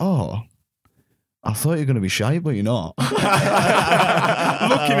after and they're like, "Oh, I thought you were going to be shy, but you're not." Looking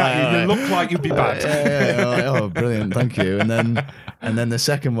at you, you look like you'd be bad. Yeah. Oh, brilliant, thank you. And then the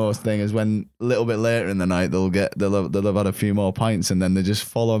second most thing is when a little bit later in the night they'll have had a few more pints and then they just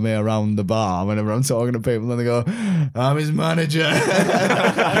follow me around the bar whenever I'm talking to people and they go, "I'm his manager.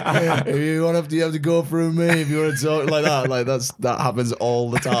 If you have to go through me if you want to talk like that." Like that happens all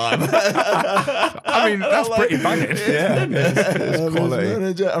the time. I mean, that's pretty banging. Yeah, it's I'm his quality.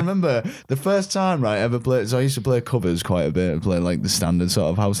 manager. I remember the first time, right, I ever played. So I used to play covers quite a bit, play like the standard sort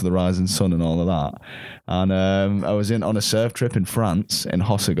of House of the Rising Sun and all of that. And I was on a surf trip in France, in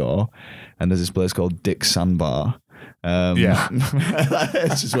Hossegor, and there's this place called Dick's Sandbar. Yeah.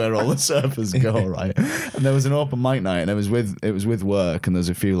 It's just where all the surfers go, right? And there was an open mic night, and it was with work, and there's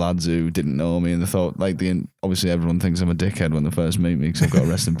a few lads who didn't know me, and they thought obviously everyone thinks I'm a dickhead when they first meet me because I've got a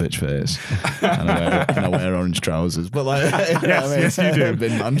resting bitch face, and I wear orange trousers, but like Yes, you do.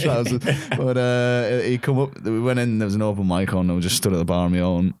 bin man trousers. But he come up, we went in, there was an open mic on, and we just stood at the bar on my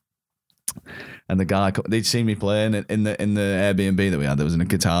own. And the guy, they'd seen me playing in the Airbnb that we had. There was a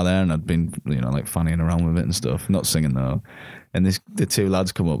guitar there, and I'd been, like fannying around with it and stuff, not singing though. And the two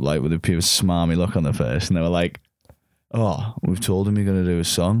lads come up like with a pure smarmy look on their face, and they were like, "Oh, we've told him you're going to do a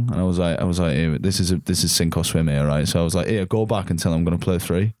song." And I was like, "Here, this is sink or swim here, right?" So I was like, "Here, go back and tell him I'm going to play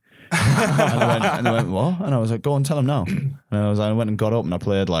 3." and they went, "What?" And I was like, "Go and tell him now." And I went and got up and I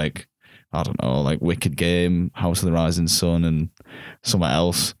played like, I don't know, like Wicked Game, House of the Rising Sun, and something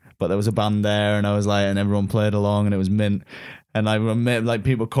else. But there was a band there, and I was like, and everyone played along, and it was mint. And I remember, like,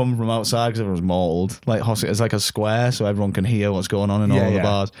 people come from outside because everyone was mauled. Like, it's like a square, so everyone can hear what's going on in all the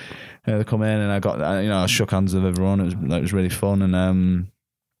bars. And they come in, and I shook hands with everyone. It was really fun, and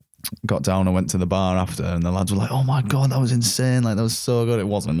got down. I went to the bar after, and the lads were like, "Oh my god, that was insane! Like, that was so good." It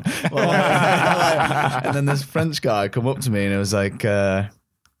wasn't. And then this French guy come up to me, and it was like.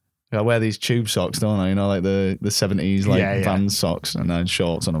 I wear these tube socks, don't I? Like the 70s Vans socks, and I had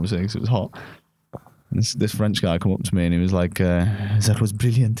shorts on, obviously, because it was hot. And this French guy come up to me and he was like, "That was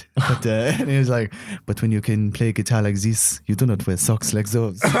brilliant." But, and he was like, "But when you can play guitar like this, you do not wear socks like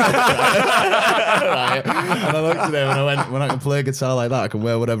those." Right? And I looked at him and I went, "When I can play guitar like that, I can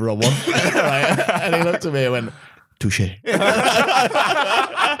wear whatever I want." Right? And he looked at me and went, "Touché."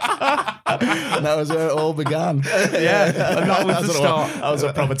 And that was where it all began. Yeah, and that was the start. That was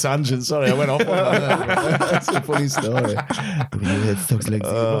a proper tangent. Sorry, I went off on that. That's a funny story.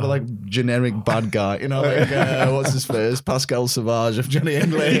 Like generic bad guy, like what's his face? Pascal Savage of Johnny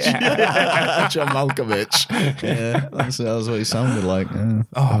English, John Malkovich. Yeah, that's what he sounded like. Yeah.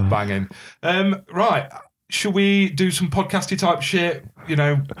 Oh, banging. Right. Should we do some podcasty type shit?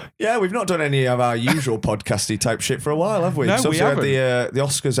 Yeah, we've not done any of our usual podcasty type shit for a while, have we? No, so we had the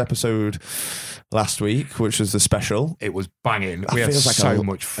Oscars episode last week, which was the special. It was banging. That We had feels like so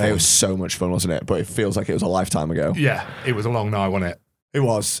much fun. It was so much fun, wasn't it? But it feels like it was a lifetime ago. Yeah, it was a long night, wasn't it? It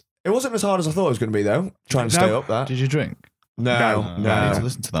was. It wasn't as hard as I thought it was going to be, though. Trying to stay up that. Did you drink? No. I need to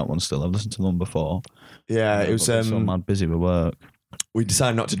listen to that one still. I've listened to them before. Yeah, it was. So mad busy with work. We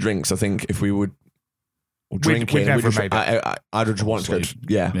decided not to drink. So I think if we would drink we'd never made it. I'd just want to go.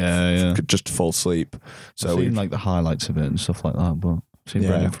 Yeah. Just fall asleep. So we like the highlights of it and stuff like that, but I've seen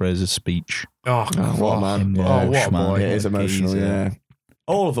Brendan Fraser's speech. Oh, what a man. what a boy. It is emotional, yeah.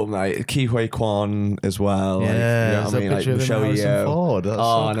 All of them, like Ki Hui Kwan as well. Yeah, like, Michelle Yeoh. Ford. That's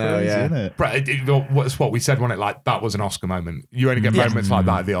so crazy, isn't it? Right, it's what we said, wasn't it? Like, that was an Oscar moment. You only get moments like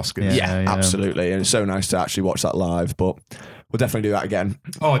that at the Oscars. Yeah, absolutely. And it's so nice to actually watch that live, but we'll definitely do that again.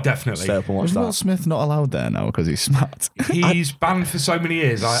 Oh, definitely. Stay up and watch Was that. Will Smith not allowed there now because he's smart? He's banned for so many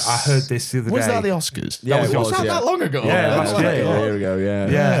years. I heard this the other day. Was that the Oscars? Yeah, was it was. Was that long ago? Yeah, last year. A year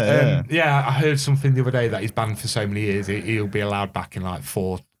ago, Yeah, I heard something the other day that he's banned for so many years. He'll be allowed back in like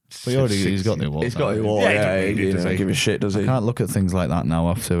 4 But he's got the award. He's got the award. Yeah, Yeah, he he does doesn't give a shit, does he? I can't look at things like that now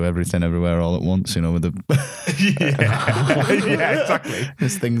after Everything Everywhere All at Once, with the yeah, exactly.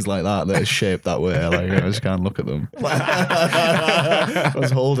 there's things like that are shaped that way. Like I just can't look at them. I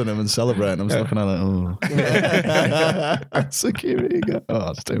was holding them and celebrating. I'm just looking at it. Security. Oh,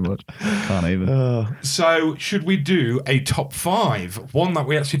 that's too much. Can't even. So, should we do a top 5? One that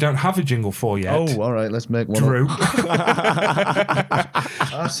we actually don't have a jingle for yet. Oh, all right. Let's make one. Drew. I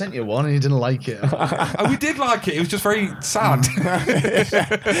sent you one and you didn't like it. Oh, we did like it. It was just very sad.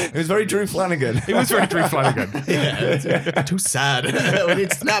 It was very Drew Flanagan. It was very Drew Flanagan. Yeah, too sad. We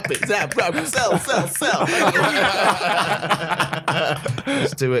need snap it, sell.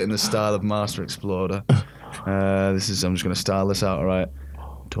 Let's do it in the style of Master Exploder. I'm just going to style this out, all right?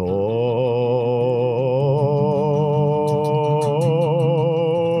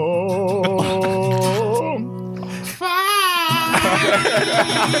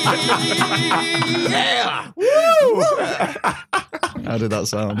 Yeah! Woo! How did that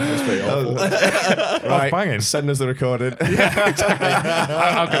sound? That's pretty awful. Right, banging. send us the recording.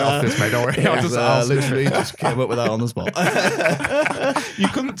 I'll get off this, mate. Don't worry. I'll Literally just came up with that on the spot. You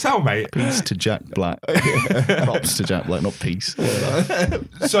couldn't tell, mate. Peace to Jack Black. Props to Jack Black, not peace.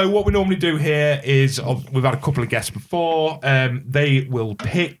 So what we normally do here is we've had a couple of guests before. They will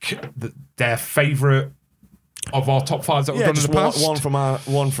pick their favourite of our top 5s that we've done in the past.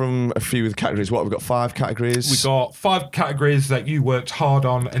 One from a few of the categories. What, we've got 5 categories? We got 5 categories that you worked hard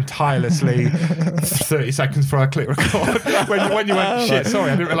on and tirelessly. 30 seconds before I click record. when you went, shit,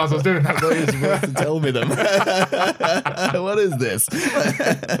 sorry, I didn't realise I was doing that. You were supposed to tell me them. What is this?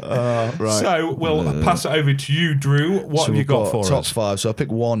 Right. So we'll pass it over to you, Drew. What have you got for top us? 5. So I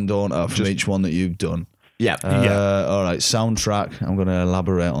pick one, don't I, from each one that you've done. Yeah. All right, soundtrack. I'm going to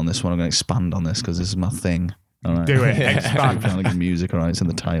elaborate on this one. I'm going to expand on this because this is my thing. All right. Do it. Expand. Flanagan music, all right, it's in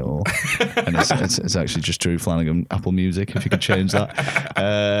the title. And it's actually just Drew Flanagan Apple Music, if you could change that.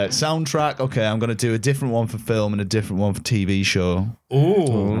 Soundtrack, okay, I'm going to do a different one for film and a different one for TV show.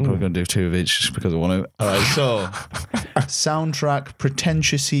 Ooh. I'm probably going to do 2 of each just because I want to. All right, so soundtrack,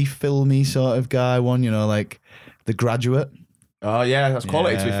 pretentious-y, filmy sort of guy one, like The Graduate. Oh, yeah, that's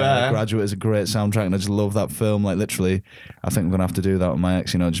quality, to be fair. The Graduate is a great soundtrack, and I just love that film. Like, literally, I think I'm going to have to do that with my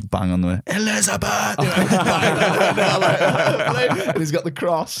ex, just bang on the way, Elizabeth! And he's got the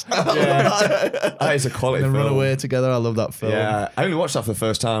cross. That is a quality And film. run away together. I love that film. Yeah, I only watched that for the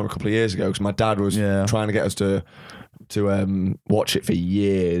first time a couple of years ago because my dad was trying to get us to watch it for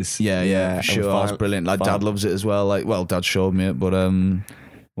years. Yeah, for sure. It's brilliant. Like, Dad loves it as well. Like, well, Dad showed me it, but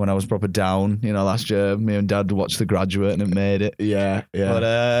when I was proper down, last year, me and Dad watched The Graduate and it made it. Yeah.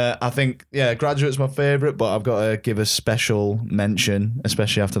 But I think, Graduate's my favourite, but I've got to give a special mention,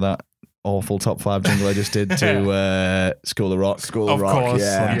 especially after that awful top 5 jingle I just did to School of Rock. School of Rock, course,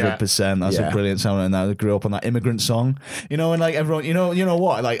 yeah. 100%. That's a brilliant sound, and I grew up on that immigrant song. And like everyone, you know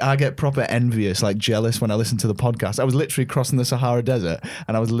what? Like I get proper envious, like jealous when I listen to the podcast. I was literally crossing the Sahara Desert,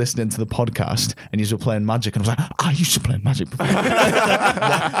 and I was listening to the podcast, and you were playing Magic, and I was like, I used to play Magic before.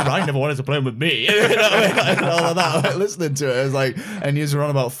 Ryan never wanted to play with me. You know what I mean? Like, all of that, like, listening to it, it was like, and you were on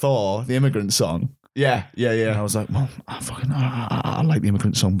about Thor, the immigrant song. Yeah. And I was like, Mom, I like the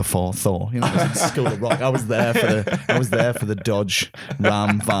immigrant song before Thor. I was in School of Rock. I was there for the Dodge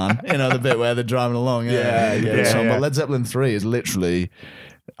Ram van. The bit where they're driving along. Yeah. But Led Zeppelin 3 is literally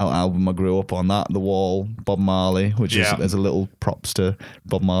our album I grew up on. That, The Wall, Bob Marley, which is there's a little props to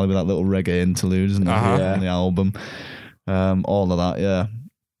Bob Marley with that little reggae interlude, isn't there? On the album. All of that,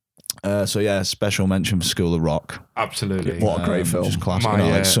 yeah. Special mention for School of Rock. Absolutely. What a great film. Just classic.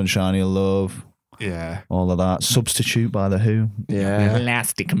 Like Sunshine of Love. Yeah. All of that. Substitute by The Who. Yeah.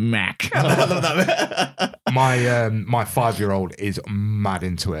 Elastic Mac. My 5-year-old is mad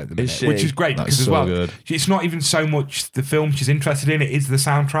into it at the minute, she? which is great That's because as so well, good. it's not even so much the film she's interested in; it is the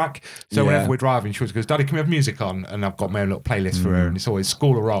soundtrack. So whenever we're driving, she always goes, "Daddy, can we have music on?" And I've got my own little playlist for her, and it's always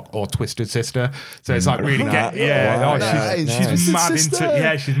School of Rock or Twisted Sister. So it's like really she's mad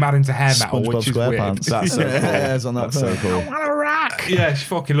into she's mad into hair metal, which is weird. That's so cool. Hairs on that. That's so cool. I want to rock. Yeah, she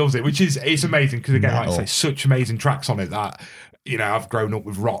fucking loves it, it's amazing because again, like I say, such amazing tracks on it that. I've grown up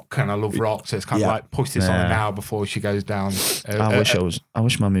with rock and I love rock, so it's kind of like push this on her now before she goes down. I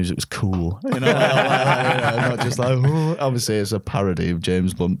wish my music was cool. Not just like obviously it's a parody of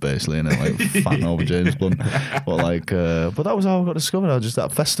James Blunt, basically, and like fan over James Blunt. But but that was how I got discovered.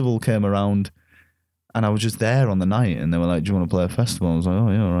 That festival came around. And I was just there on the night, and they were like, "Do you want to play a festival?" I was like, "Oh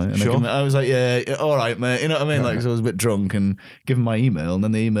yeah, all right." And I was like, "Yeah, all right, mate." You know what I mean? Like, so I was a bit drunk and given my email, and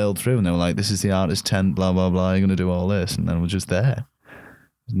then they emailed through, and they were like, "This is the artist tent, blah blah blah. You're gonna do all this," and then I was just there.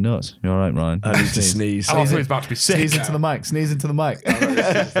 Nuts. You're all right, Ryan. I need to sneeze. I thought he was about to be sick. Sneeze into the mic. Sneeze into the mic.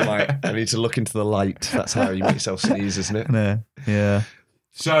 I need to look into the light. That's how you make yourself sneeze, isn't it? Yeah.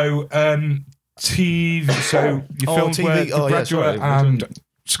 So, TV. So your films TV. were The Graduate and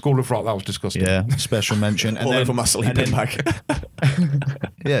School of Rock. That was disgusting. Yeah. Special mention. All over my sleeping bag.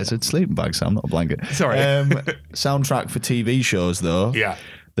 Yeah, it's a sleeping bag, Sam, not a blanket. Sorry. Soundtrack for TV shows, though. Yeah.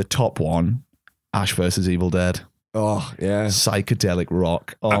 The top one, Ash vs. Evil Dead. Oh, yeah. Psychedelic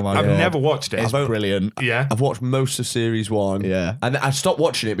rock. Oh, my God. I've never watched it. It's brilliant. Yeah. I've watched most of series 1. Yeah. And I stopped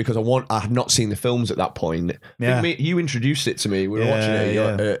watching it because I had not seen the films at that point. Yeah. You introduced it to me. We were watching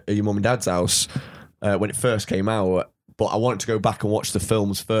it at your mum and dad's house when it first came out. But I wanted to go back and watch the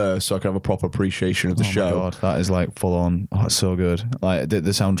films first so I could have a proper appreciation of the show. Oh, my God. That is like full on. Oh, it's so good. Like the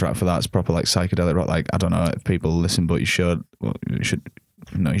soundtrack for that is proper like psychedelic rock. Like, I don't know if people listen, but you should. Well, you should.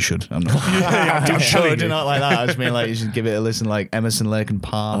 No, you should. I'm not. I'm sure. Do not like that. I just mean like you should give it a listen. Like Emerson, Lake and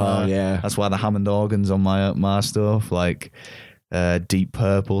Palmer. Oh, yeah. That's why the Hammond organs on my stuff. Like Deep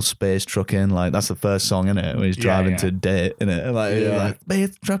Purple, Space Trucking. Like that's the first song in it when he's driving to date in it. Like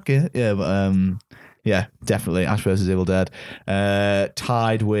Space Trucking. Yeah, but yeah, definitely Ash vs. Evil Dead.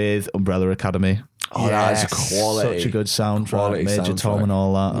 Tied with Umbrella Academy. Oh, that is quality. Such a good soundtrack. Quality Major soundtrack. Tom and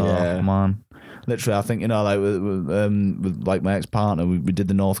all that. Yeah. Oh man. Literally, I think, like with like my ex-partner, we did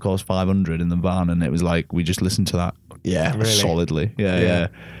the North Coast 500 in the van, and it was like we just listened to that solidly. Yeah.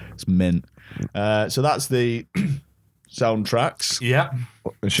 It's mint. So that's the soundtracks. Yeah.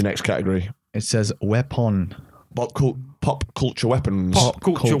 What's your next category? It says weapon. Pop culture weapons. Pop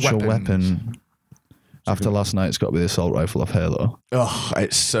culture weapons. Weapon. After last night, it's got to be the assault rifle off Halo. Oh,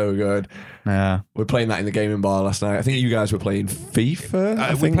 it's so good. Yeah. We're playing that in the gaming bar last night. I think you guys were playing FIFA.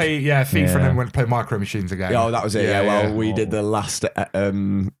 I We think. play FIFA and then went to play Micro Machines again. Oh, that was it. Yeah. Well, we did the last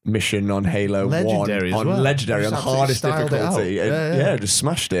mission on Halo Legendary 1 as well. Legendary on Just hardest absolutely styled it difficulty. out. And, Yeah. just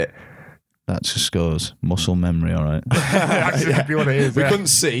smashed it. That just goes muscle memory, all right. That's exactly what it is. We yeah. couldn't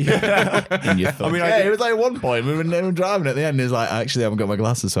see. In your thumb. I mean, it was like at one point we were driving at the end. It's like, actually, I haven't got my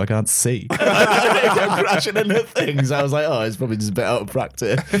glasses, so I can't see. I'm crashing into things. I was like, oh, it's probably just a bit out of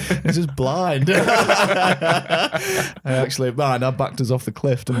practice. It's just blind. I backed us off the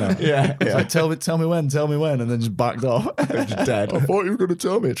cliff, didn't I? Yeah. It's like, tell me when, and then just backed off. Just dead. I thought you were going to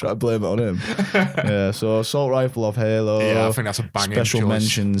tell me. Try to blame it on him. Yeah. So assault rifle off Halo. Yeah, I think that's a banging Special choice.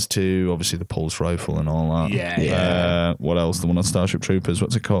 mentions to obviously the pulse rifle and all that. Yeah. What else? The one on Starship Troopers.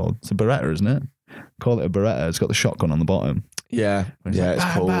 What's it called? It's a Beretta, isn't it? Call it a Beretta. It's got the shotgun on the bottom. Yeah. It's Yeah, like, it's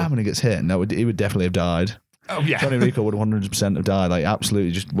bam, cool. bam, and he gets hit. And he would definitely have died. Oh, yeah. Johnny Rico would 100% have died. Like,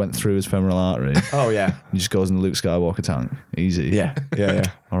 absolutely just went through his femoral artery. Oh, yeah. He just goes in the Luke Skywalker tank. Easy. Yeah.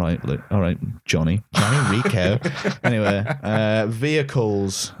 All right, Luke. All right, Johnny Rico. Anyway,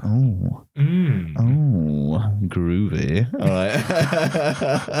 vehicles. Oh, groovy. All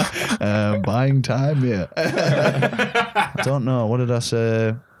right. Buying time, yeah. I don't know. What did I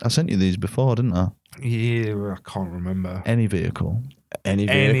say? I sent you these before, didn't I? Yeah, I can't remember. Any vehicle. Any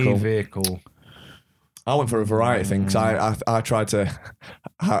vehicle. Any vehicle. I went for a variety of things. I tried to.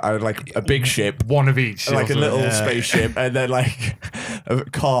 I had like a big ship, One of each. like a little Yeah. spaceship, and then like a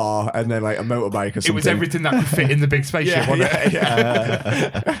car, and then like a motorbike or something. It was everything that could fit in the big spaceship, wasn't it?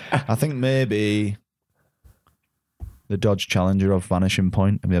 Yeah. I think maybe the Dodge Challenger of Vanishing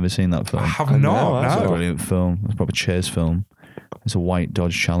Point. Have you ever seen that film? I have I not. know, It's a No. brilliant film. It's a proper chase film. It's a white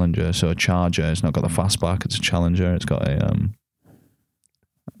Dodge Challenger, so a Charger. It's not got the fastback. It's a Challenger. It's got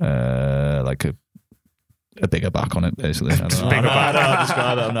like a bigger back on it, basically. I don't know. Bigger back. I don't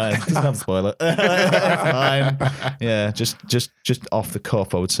describe it. No, it doesn't have to spoil it. Fine. Yeah, just off the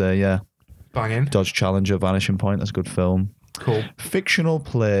cuff, I would say. Yeah, Banging. Dodge Challenger, Vanishing Point. That's a good film. Cool. Fictional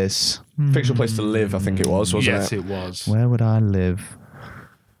place. Fictional place to live, I think it was, wasn't Yes, it? it was. Where would I live?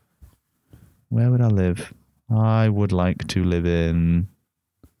 Where would I live? I would like to live in.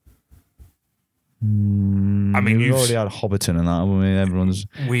 I mean, we've you've- already had Hobbiton and that. I mean, everyone's.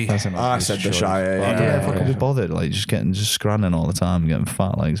 We. that's an I obvious said the choice. Shire. But I don't know if I Yeah. could be bothered. Like just scranning all the time, and getting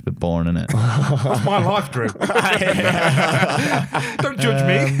fat. Like it's a bit boring, isn't it? That's my life, Drew. Don't judge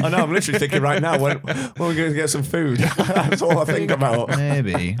me. I know. I'm literally thinking right now when we're going to get some food. That's all I think about.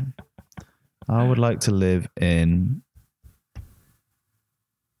 Maybe I would like to live in.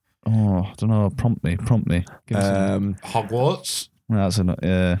 Oh, I don't know. Prompt me. Give me some- Hogwarts. That's a nah. I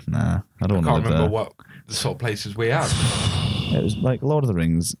don't I want to can't live remember there. what the sort of places we have. It was like Lord of the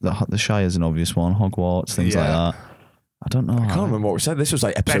Rings. The Shire's an obvious one. Hogwarts, things like Yeah. that. I don't know. I can't remember what we said. This was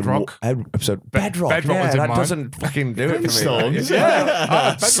like episode Bedrock. Episode Bedrock. Bedrock yeah, was in that mine. doesn't fucking do it for me. Flintstones. Yeah,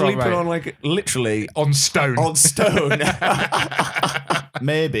 Bedrock, sleeping mate. on like literally On stone. on stone.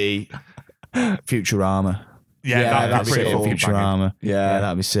 Maybe Futurama. Yeah, that'd be pretty cool. fucking banging. Futurama. Yeah.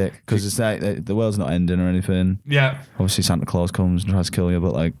 That'd be sick. Because it's like the world's not ending or anything. Yeah. Obviously, Santa Claus comes and tries to kill you,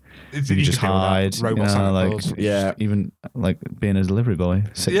 but like It's- you you just could deal with that. hide. You Robot know, Santa like Claus. Yeah. even like being a delivery boy,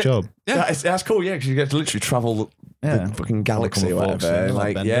 sick Yeah. job. Yeah. That's cool, yeah, because you get to literally travel Yeah. the fucking galaxy Come or on, folks, whatever. like,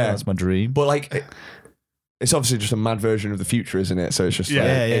 Like, Ben, yeah. that's my dream. But like, it's obviously just a mad version of the future, isn't it? So it's just Yeah. like,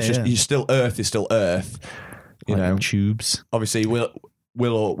 Yeah, it's just yeah. you still Earth is still Earth. You Like know, in tubes. obviously we'll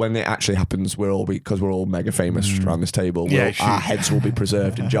all, when it actually happens, we're all mega famous around this table. Yeah, Our heads will be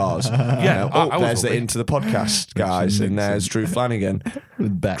preserved in jars. Yeah, ours There's will the be. Into the Podcast guys, and there's Drew Flanagan,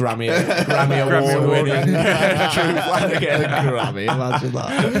 With Beck. Grammy Grammy award Award. winning Drew Flanagan. Grammy, imagine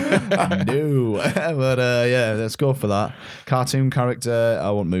that. No. But yeah, let's go for that. Cartoon character,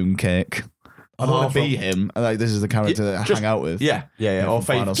 I want Mooncake. I don't want to be him. Like, this is the character that I just- hang out with. Yeah. Or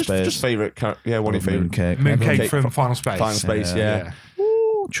from Final Space. just favorite. Yeah, one of your favorite. Mooncake. Mooncake from from Final Space. Final Space. Yeah.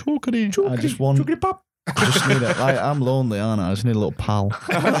 Ooh, chocolate. I just want. I just need it. Like, I'm lonely, aren't I? I just need a little pal to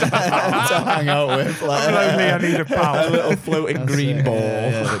hang out with. Like, I'm lonely, I need a pal. A little floating That's green it. ball.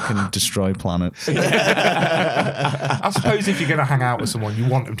 Yeah, that can destroy planets. I suppose if you're going to hang out with someone, you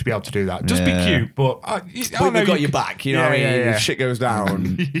want them to be able to do that. Just be Yeah. cute, but But we've got your back, you know what I mean? If shit goes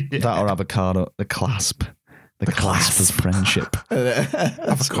down. That or avocado, the clasp. The clasp of friendship.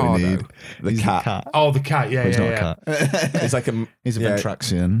 Avocado. The cat. Oh, the cat. Yeah, He's yeah, not yeah. a cat. It's like a. He's a yeah.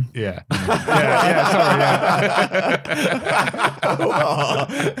 Ventraxian. Yeah.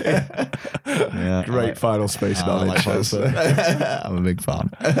 Yeah. Great Final Space I knowledge. like that. I'm a big fan.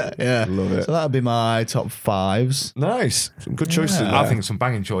 Yeah. Love it. So that'd be my top fives. Nice. Some good choices. Yeah. there. I think some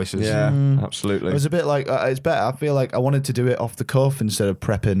banging choices. Yeah, It absolutely. was a bit like, it's better. I feel like I wanted to do it off the cuff instead of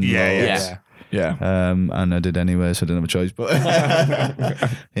prepping. Yeah, yeah, loads. yeah. Yeah. And I did anyway, so I didn't have a choice. But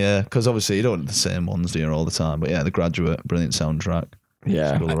yeah, because obviously you don't want the same ones, do you, all the time. But yeah, The Graduate, brilliant soundtrack.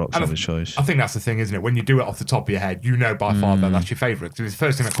 Yeah. School of Rock's And I- obvious choice. I think that's the thing, isn't it? When you do it off the top of your head, you know by far that that's your favourite. So it's the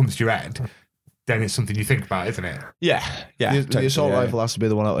first thing that comes to your head, then it's something you think about, isn't it? Yeah. Yeah. The assault rifle has to be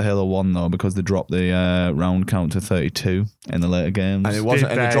the one out of Halo 1 though, because they dropped the round count to 32 in the later games. And it wasn't.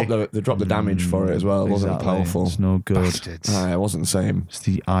 Did And they? they dropped the damage for it as well. It wasn't Exactly. powerful. It's no good. Bastards. It wasn't the same. It's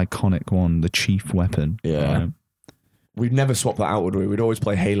the iconic one, the chief weapon. Yeah. Right? We'd never swap that out, would we? We'd always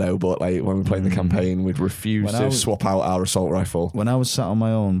play Halo, but like when we played the campaign, we'd refuse When I to was- swap out our assault rifle. When I was sat on my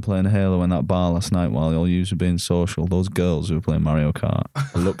own playing Halo in that bar last night while all you were being social, those girls who were playing Mario Kart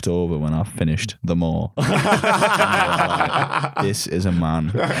looked over when I finished them all. And they were like, this is a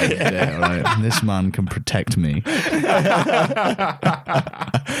man. Yeah, right. This man can protect me.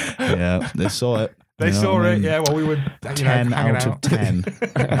 Yeah, they saw it. They You know saw what I it, mean? yeah, while we were 10 hanging out of out. 10.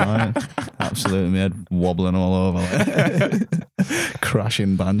 Right? Absolutely, my head wobbling all over. Like,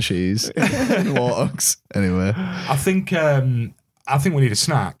 crashing banshees. Warthogs. Anyway. I think we need a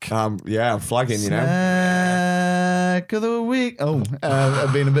snack. Yeah, I'm flagging, you know. Snack of the week. Oh,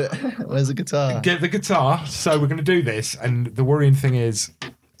 I've been a bit. Where's the guitar? Get the guitar. So we're going to do this, and the worrying thing is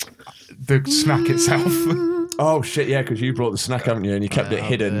the snack itself. Oh shit, yeah, because you brought the snack, haven't you? And you kept it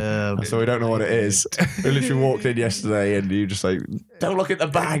hidden, yeah. so we don't know what it is. We literally walked in yesterday, and you just like, don't look at the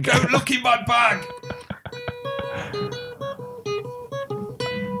bag. Don't look in my bag.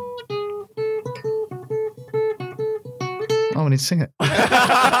 Oh, we need to sing it.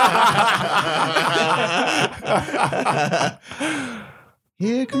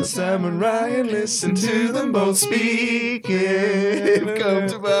 Here comes Sam and Ryan, listen to them both speaking. Come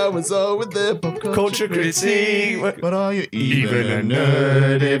to our soul with their pop Culture critique. But are you Even a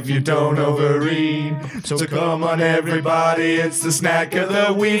nerd if you don't overeat. So come on, everybody, it's the snack of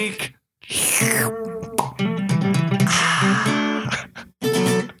the week.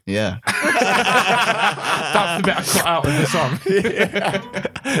 Yeah. That's the bit I cut out of the song.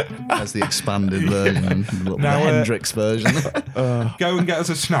 That's the expanded version. The Now, Hendrix version. Go and get us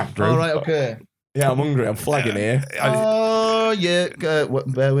a snack, Drew. All right, okay. Yeah, I'm hungry. I'm flagging here. Oh, yeah.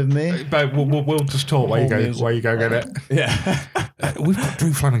 Bear with me. But we'll just talk while you go. music. While you go get it. Yeah. We've got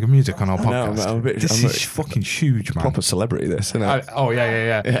Drew Flanagan music on our No, podcast. I'm a bit. This I'm is fucking huge, man. proper celebrity, this, isn't it?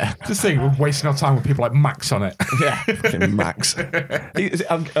 Yeah. Just think, we're wasting our time with people like Max on it. Yeah, fucking Max.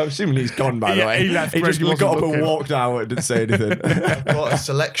 I'm assuming he's gone, by the Yeah, way. he left, He just Reggie got up wasn't and looking. walked out and didn't say anything. Got a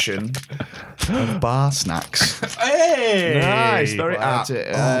selection of bar snacks. Hey, Nice, very Right, apt.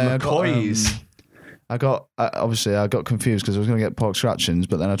 I got, McCoy's. I got obviously I got confused because I was going to get pork scratchings,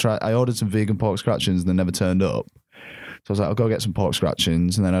 but then I ordered some vegan pork scratchings and they never turned up. So I was like, I'll go get some pork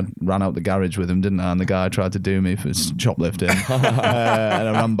scratchings, and then I ran out the garage with him, didn't I? And the guy tried to do me for shoplifting, and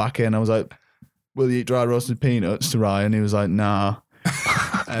I ran back in. I was like, "Will you eat dry roasted peanuts?" to Ryan. He was like, "Nah."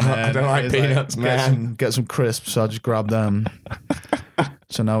 And I don't like he was peanuts, man. Get some crisps. So I just grabbed them.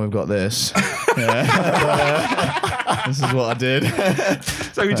 So now we've got this. This is what I did.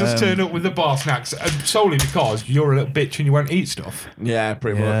 So you just turn up with the bar snacks solely because you're a little bitch and you won't eat stuff. Yeah,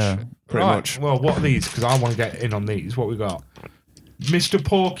 pretty much. Pretty much. Well, what are these? Because I want to get in on these. What we got? Mr.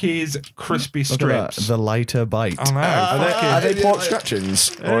 Porky's crispy Look at strips. that, the lighter bite. I know. Are they pork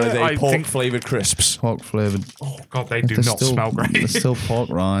scratchings or are they I pork think- flavoured crisps? Pork flavoured. Oh God, they do not smell great. They're still pork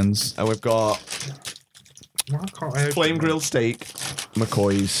rinds. And we've got Why can't I open flame them? grilled steak,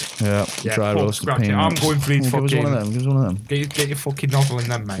 McCoy's. Yeah, pork dry roasted scratching. peanuts. I'm going for these Give us one of fucking- them. Give us one of them. Get your fucking nozzle in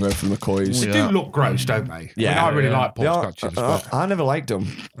them, mate. Go for the McCoy's. They do look gross, don't they? Yeah. I really like They pork are- scratchings. But I never liked them.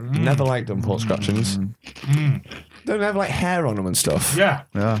 Never liked them, pork scratchings. Don't they have like hair on them and stuff? yeah,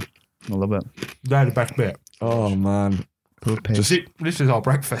 Yeah, I love it. they're the best bit. Oh man. Poor pig. See, this is our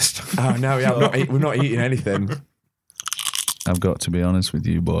breakfast. Oh no, yeah, we're not eating anything. I've got to be honest with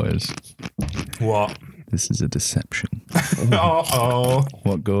you boys. What? This is a deception. Uh-oh.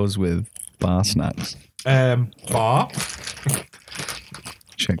 What goes with bar snacks? Bar.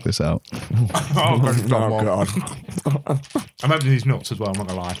 Check this out. Oh, God. I'm having these nuts as well, I'm not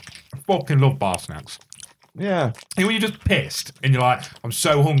gonna lie. I fucking love bar snacks. Yeah. You know when you're just pissed and you're like, I'm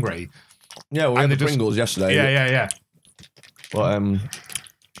so hungry. Yeah, we And had the they just- Pringles yesterday. Yeah. But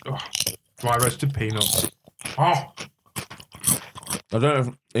Dry roasted peanuts. Oh, I don't know if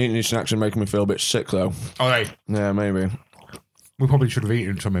eating these snacks are making me feel a bit sick though. okay. Yeah, maybe. We probably should have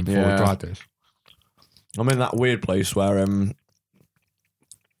eaten something before Yeah. we tried this. I'm in that weird place where I'm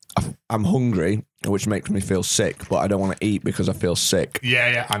hungry, which makes me feel sick, but I don't want to eat because I feel sick.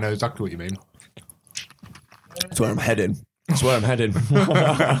 Yeah, I know exactly what you mean. That's where I'm heading.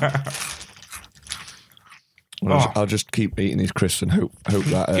 I'll just keep eating these crisps and hope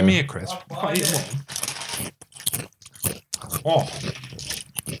that. Give me a crisp. I can't eat them all. Oh.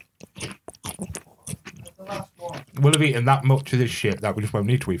 We'll have eaten that much of this shit that we just won't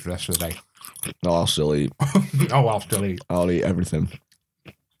need to eat for the rest of the day. No, I'll still eat. Oh, I'll still eat. I'll eat everything.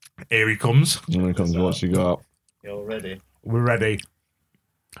 Here he comes. When it comes to what you got. You're ready. We're ready.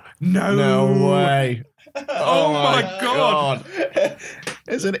 No. No way. Oh my God.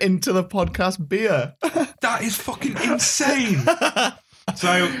 It's an Into the Podcast beer. That is fucking insane.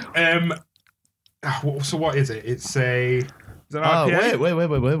 So what is it? It's an Oh,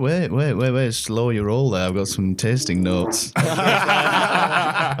 IPA. wait. Slow your roll there. I've got some tasting notes.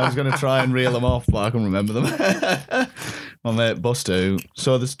 I was going to try and reel them off, but I can remember them. My mate Buster.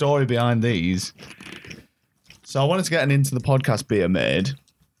 So the story behind these. So I wanted to get an Into the Podcast beer made,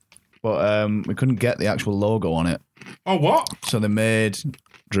 but we couldn't get the actual logo on it. Oh, what? So they made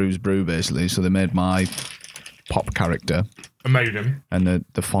Drew's Brew, basically. So they made my pop character, Amazing. and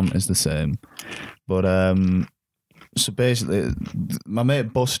the font is the same. But so basically, my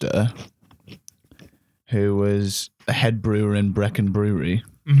mate Buster, who was a head brewer in Brecon Brewery,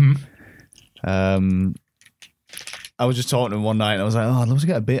 I was just talking to him one night and I was like, oh, I'd love to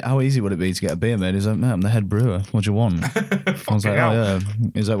get a beer. How easy would it be to get a beer made? He's like, man, I'm the head brewer. What do you want? I was like, hell. oh, yeah.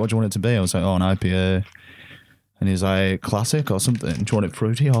 He's like, what do you want it to be? I was like, oh, an IPA. And he's like, classic or something. Do you want it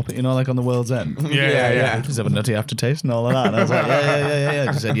fruity? Hop it, you know, like on the World's End? Yeah. Just have a nutty aftertaste and all of that. And I was like,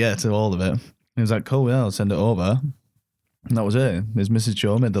 yeah. He said, yeah, to all of it. He was like, cool, yeah, I'll send it over. And that was it. His Mrs.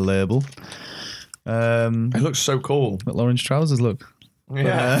 Joe made the label. It looks so cool. Got orange trousers, look.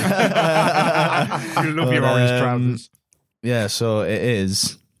 Yeah. You love your orange trousers. Yeah, so it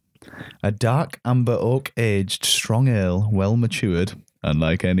is a dark amber oak aged strong ale, well matured,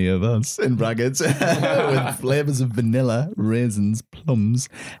 unlike any of us, in brackets, with flavours of vanilla, raisins, plums,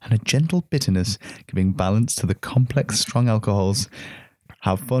 and a gentle bitterness, giving balance to the complex strong alcohols.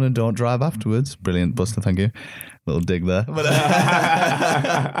 Have fun and don't drive afterwards. Brilliant, Buster, thank you. Little dig there. But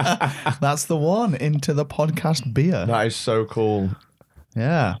that's the one, Into the Podcast beer. That is so cool.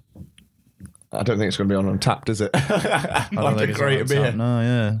 Yeah. I don't think it's going to be on Untapped, is it? I don't Like think a it's great on beer. tap. No,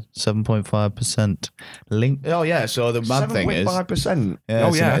 yeah. 7.5%. Link. Oh, yeah. So the mad thing is. 7.5%. Yeah,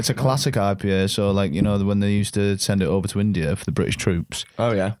 Oh, yeah. It's a classic IPA. So, like, you know, when they used to send it over to India for the British troops,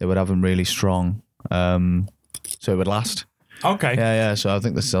 Oh, yeah. they would have them really strong. So it would last. Okay. Yeah. So I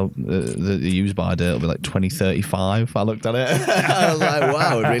think the use by date will be like 2035. I looked at it. I was like,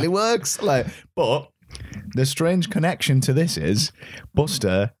 wow, it really works. But the strange connection to this is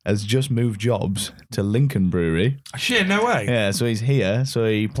Buster has just moved jobs to Lincoln Brewery. Shit, no way. Yeah, so he's here. So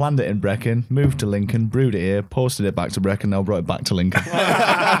he planned it in Brecon, moved to Lincoln, brewed it here, posted it back to Brecon, now brought it back to Lincoln.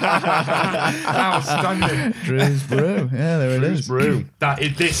 Outstanding. Drew's Brew. Yeah, there it is. Brew.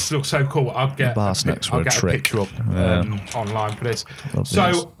 This looks so cool. I'll get Bar snacks were I'll a get trick. a picture up online for this. Love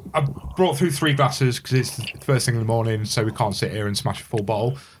so these. I brought through 3 glasses because it's the first thing in the morning, so we can't sit here and smash a full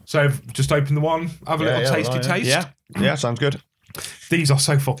bottle. So just open the one, have a little tasty taste. Yeah. Yeah, sounds good. These are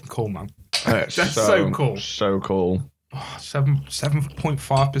so fucking cool, man. They're so cool. So cool.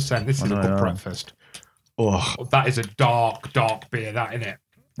 7.5%. This is a good breakfast. Oh, that is a dark beer, that, isn't it?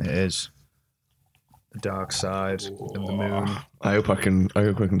 It is. The dark side of the moon. I hope I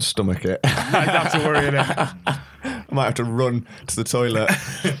can stomach it. That's a worry, isn't it? I might have to run to the toilet.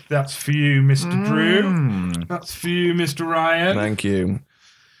 That's for you, Mr. Drew. That's for you, Mr. Ryan. Thank you.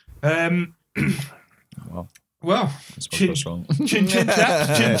 Well, chin chin,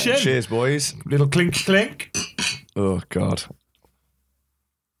 chaps, chin chin. Cheers, boys. Little clink clink. Oh God.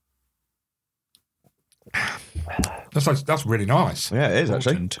 That's really nice. Yeah, it is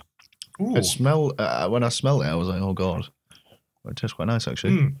actually. Ooh. It smelled when I smelled it, I was like, "Oh God!" It tastes quite nice,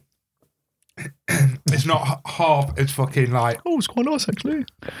 actually. It's not half as fucking like. Oh, it's quite nice, actually.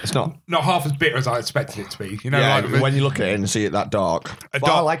 It's not half as bitter as I expected it to be. You know, yeah, like when you look at it and see it that dark.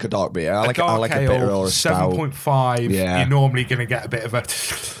 I like a dark beer. I like a bitter or a stout. 7.5. Yeah. You're normally going to get a bit of a,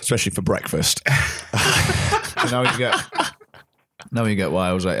 especially for breakfast. Now you get why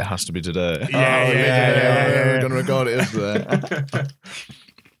I was like, it has to be today. Yeah. We're going to record it yesterday.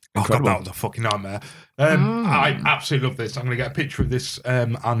 Oh God, that was a fucking nightmare. I absolutely love this. I'm going to get a picture of this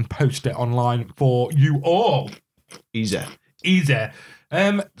and post it online for you all. Easy.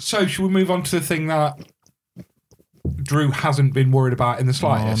 So should we move on to the thing that Drew hasn't been worried about in the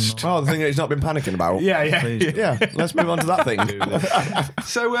slightest? Oh, the thing that he's not been panicking about. Yeah. Yeah, let's move on to that thing.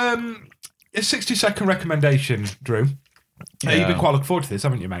 So, a 60-second recommendation, Drew. Yeah. You've been quite looking forward to this,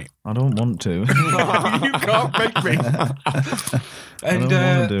 haven't you, mate? I don't want to. You can't make me. And I don't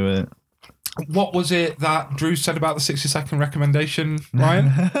want to do it. what was it that Drew said about the 60-second recommendation, Ryan?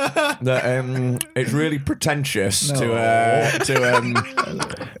 That it's really pretentious to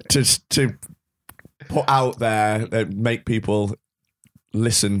put out there that make people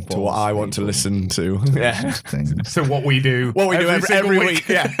listen to what I want to listen to. Yeah. So what we do every week.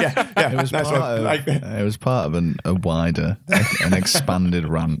 Yeah. It was part of a wider, an expanded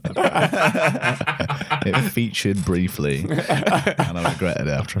rant. It featured briefly, and I regretted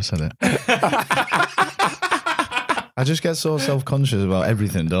it after I said it. I just get so self-conscious about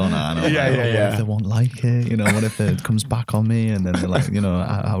everything, don't I? What if they won't like it? You know, what if it comes back on me and then they're like, you know,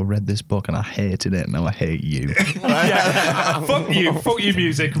 I read this book and I hated it, and now I hate you. Fuck your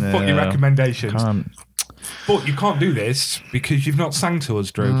music and fuck your recommendations. But you can't do this because you've not sang to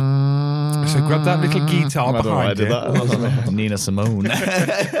us, Drew. So grab that little guitar behind you. Nina Simone.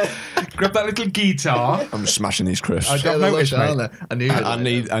 Grab that little guitar. I'm smashing these crisps. I don't notice, mate. I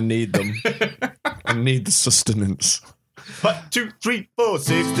need them. I need the sustenance. 1, 2, 3, 4,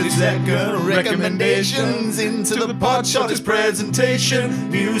 60-second recommendations into the pod shortest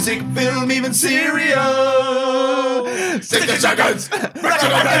presentation. Music, film, even cereal. 60 seconds.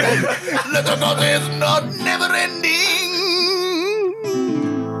 Little not is not never ending.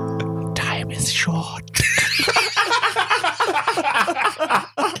 Time is short.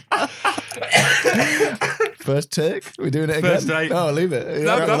 First take? We're doing it again? First take. No, leave it.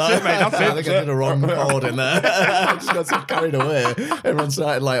 No, that's it, mate. That's it. I think I did a wrong chord in there. I just got so carried away. Everyone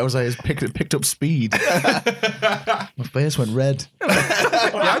started like, I was like, it's picked up speed. My face went red. You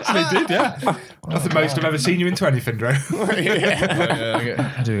actually did, yeah. That's the most I've ever seen you into anything, Drew.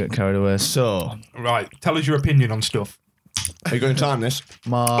 I do get carried away. So, Right, tell us your opinion on stuff. Are you going to time this?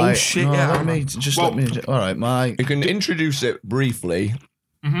 Oh, shit, yeah. Let me. All right, You can introduce it briefly.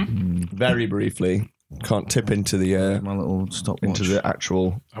 Very briefly. Can't tip into the my little stopwatch. into the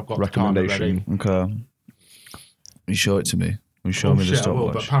actual I've got the timer recommendation. Okay. You show it to me. You show me the Shit, I will,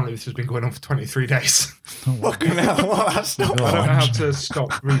 but stopwatch. apparently this has been going on for 23 days. Fucking hell, what that's not. I don't know how to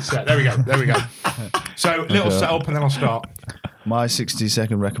stop, reset. There we go. So, little setup and then I'll start. My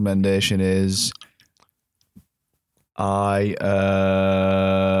 60-second recommendation is I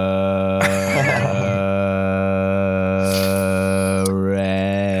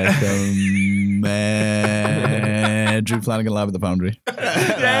recommend Drew Flanagan Live at the Foundry. All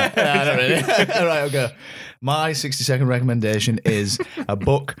right, okay. My 60-second recommendation is a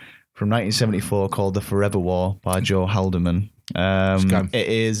book from 1974 called The Forever War by Joe Haldeman. It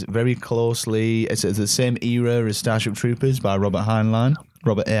is very closely, it's the same era as Starship Troopers by Robert A. Heinlein.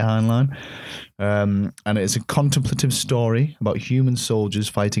 And it's a contemplative story about human soldiers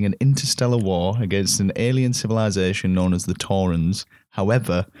fighting an interstellar war against an alien civilization known as the Taurans.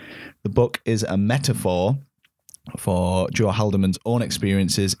 However, the book is a metaphor for Joe Haldeman's own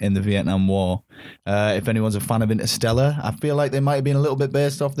experiences in the Vietnam War. If anyone's a fan of Interstellar, I feel like they might have been a little bit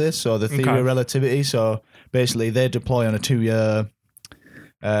based off this, or the theory of relativity. So basically, they deploy on a two-year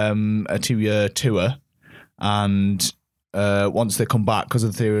tour, and once they come back, because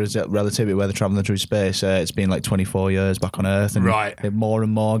of the theory of relativity where they're traveling through space, it's been like 24 years back on Earth, and they're more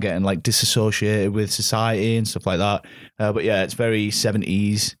and more getting like disassociated with society and stuff like that. But yeah, it's very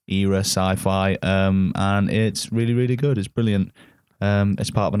 70s era sci-fi, and it's really, really good. It's brilliant.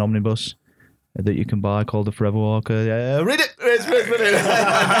 It's part of an omnibus that you can buy called The Forever Walker. Yeah, read it. It's brilliant.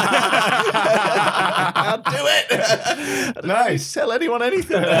 I'll do it. Nice. Tell anyone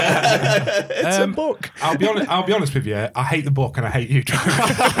anything. It's a book. I'll be honest with you. I hate the book and I hate you.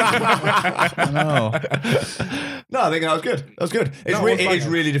 I know. No, I think that was good. That was good. It's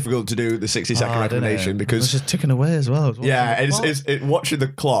really difficult to do the 60-second recommendation because it's just ticking away as well. Yeah, it's watching the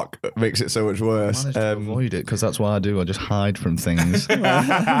clock makes it so much worse. I managed to avoid it because that's what I do. I just hide from things.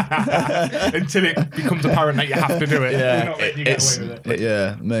 Until it becomes apparent that you have to do it. Yeah, you get away with it.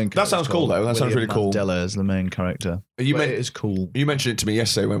 Yeah, main that sounds cool though. That sounds really cool. Mandela is the main character. It is cool. You mentioned it to me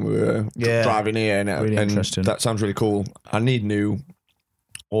yesterday when we were driving here, and interesting. That sounds really cool. I need new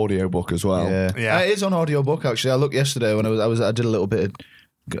audiobook as well. Yeah. It is on audiobook actually. I looked yesterday when I did a little bit of,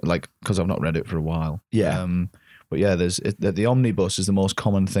 like, because I've not read it for a while. Yeah. But yeah, the omnibus is the most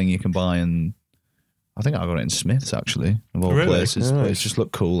common thing you can buy, and I think I got it in Smith's actually, of all places. Nice. But it just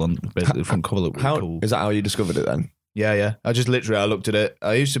looked cool, and basically the front cover looked really cool. Is that how you discovered it then? Yeah. I looked at it.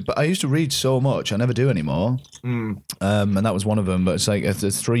 I used to read so much. I never do anymore. And that was one of them. But it's like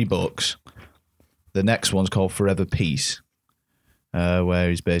there's 3 books. The next one's called Forever Peace, where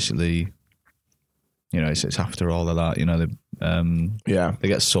he's basically, it's after all of that. They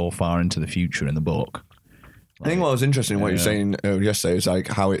get so far into the future in the book. I think what was interesting in what you were saying yesterday is like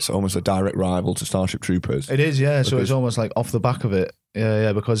how it's almost a direct rival to Starship Troopers. It is, yeah. So it's almost like off the back of it.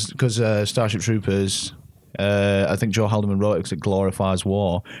 Yeah, because Starship Troopers, I think Joe Haldeman wrote it because it glorifies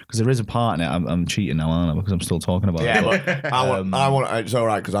war. Because there is a part in it. I'm cheating now, aren't I? Because I'm still talking about it. Yeah, but I want. It's all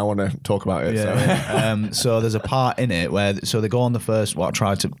right because I want to talk about it. Yeah. So there's a part in it where they go on the first. What I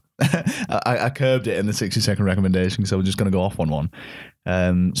tried to, I curbed it in the 60-second recommendation because I was just going to go off on one.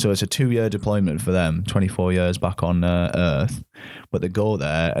 So it's a 2-year deployment for them, 24 years back on Earth. But they go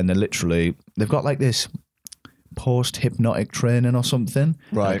there and they've got like this post-hypnotic training or something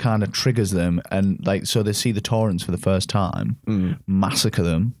that kind of triggers them, and like so they see the Taurans for the first time, massacre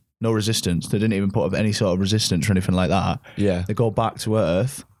them, no resistance. They didn't even put up any sort of resistance or anything like that. Yeah, they go back to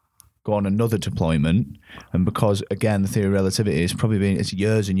Earth, go on another deployment, and because again the theory of relativity is probably it's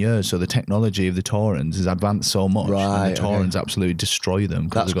years and years, so the technology of the Taurans has advanced so much, and the Taurans absolutely destroy them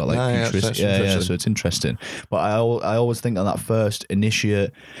because they've got like futuristic. So it's interesting. But I always think that first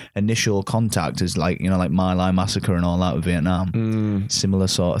initial contact is like like My Lai massacre and all that with Vietnam, similar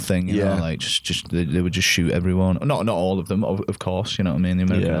sort of thing. You know, like just they would just shoot everyone. Not all of them, of course. You know what I mean? The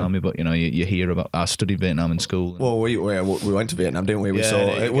American army, but you hear about. I studied Vietnam in school. Well, we went to Vietnam, didn't we? We saw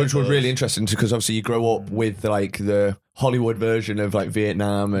it, which was really interesting because obviously you grow up with like the Hollywood version of like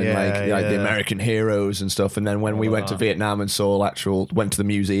Vietnam and the American heroes and stuff, and then when we went to Vietnam and went to the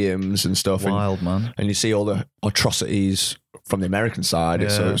museums and stuff, wild man, and you see all the atrocities from the American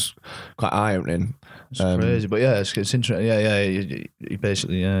side, so it's quite eye-opening. It's crazy, but it's interesting. He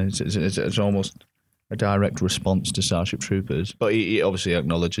basically it's almost a direct response to Starship Troopers, but he obviously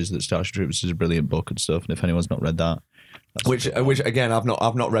acknowledges that Starship Troopers is a brilliant book and stuff, and if anyone's not read that. Which again, I've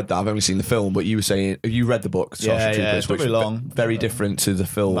not read that. I've only seen the film. But you were saying you read the book, Starship Troopers, it's pretty long, very different to the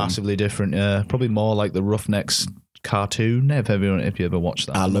film, massively different. Yeah, probably more like the Roughnecks cartoon. If you ever watched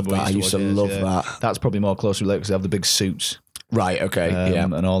that, I love that. I used to love that. That's probably more closely related because they have the big suits, right? Okay,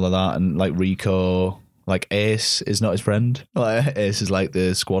 and all of that, and like Rico. Like Ace is not his friend. Like Ace is like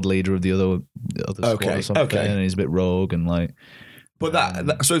the squad leader of the other squad or something, and he's a bit rogue and like. But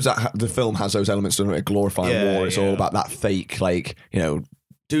that so that the film has those elements of it, glorifying war. It's all about that fake, like, do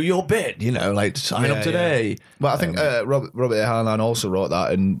your bit, like sign up today. Yeah. Well, I think Robert A. Heinlein also wrote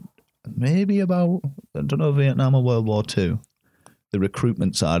that, and maybe about Vietnam or World War II, the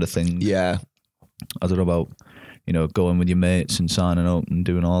recruitment side of things. Yeah, I don't know about going with your mates and signing up and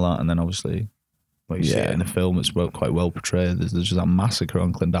doing all that, and then obviously. You see it in the film, it's quite well portrayed. There's just that massacre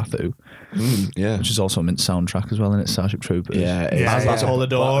on Clondathu, which is also a mint soundtrack as well, in its Starship Troopers. That's all the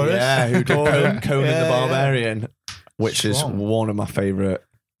doors. Who did Conan the Barbarian, which is Strong. one of my favourite.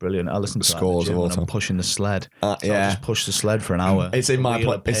 Brilliant. I listen to scores of all time. I'm pushing the sled. I just push the sled for an hour. It's in my gym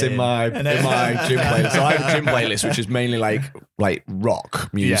playlist. So I have a gym playlist which is mainly like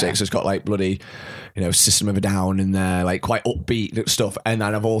rock music. So it's got like bloody, System of a Down in there, like quite upbeat stuff. And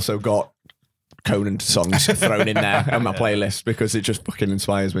then I've also got Conan songs thrown in there on my playlist because it just fucking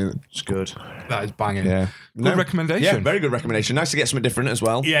inspires me. It's good. That is banging. Yeah. Good recommendation. Yeah, very good recommendation. Nice to get something different as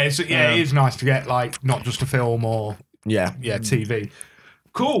well. Yeah, it is nice to get like not just a film or TV.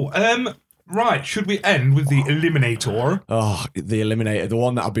 Cool. Right, should we end with the Eliminator? Oh, the Eliminator, the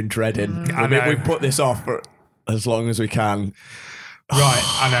one that I've been dreading. I know. We put this off for as long as we can. Right,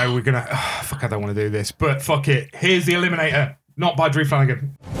 I know, we're gonna... fuck, I don't want to do this, but fuck it. Here's the Eliminator, not by Drew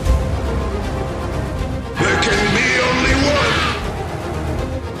Flanagan. There can be only one.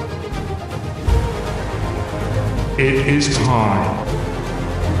 It is time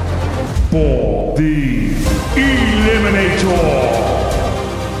for the Eliminator.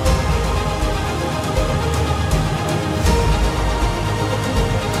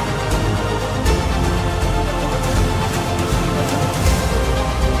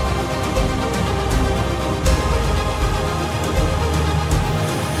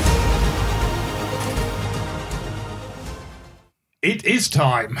 It is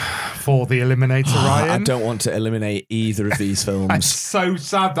time for the Eliminator, Ryan. I don't want to eliminate either of these I'm films. so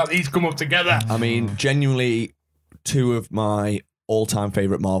sad that these come up together. I mean, genuinely, two of my all-time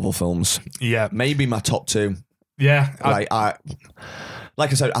favourite Marvel films. Yeah. Maybe my top two. Yeah.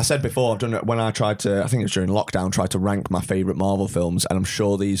 Like I said before, I've done it when I tried to, I think it was during lockdown, tried to rank my favourite Marvel films, and I'm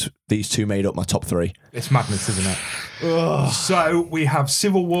sure these two made up my top three. It's madness, isn't it? So we have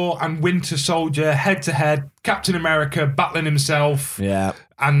Civil War and Winter Soldier head to head, Captain America battling himself. Yeah.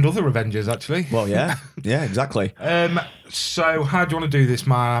 And other Avengers, actually. Well, yeah. Yeah, exactly. So how do you want to do this,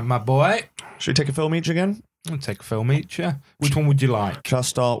 my boy? Should we take a film each again? I'll take a film each, yeah. Which one would you like? Shall I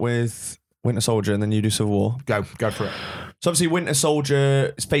start with Winter Soldier and then you do Civil War? Go for it. So obviously Winter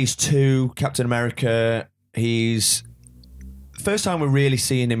Soldier is phase 2, Captain America. He's first time we're really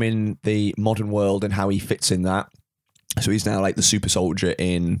seeing him in the modern world and how he fits in that. So he's now like the super soldier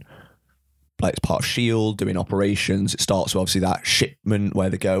in, like, it's part of S.H.I.E.L.D. doing operations. It starts with obviously that shipment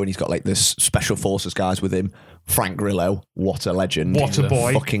where they go, and he's got like this special forces guys with him. Frank Grillo, what a legend. What a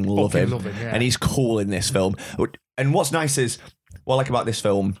boy. Fucking love him. Yeah. And he's cool in this film. And what's nice is, what I like about this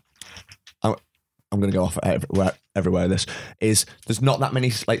film, I'm going to go off everywhere this is, there's not that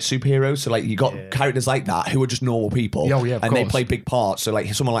many like superheroes, so like you got characters like that who are just normal people. Oh, yeah, of and they course. play big parts. So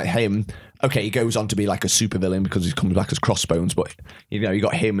like someone like him, okay, he goes on to be like a supervillain because he comes back as Crossbones, but you know, you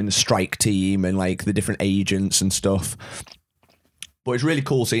got him and the strike team and like the different agents and stuff. But it's really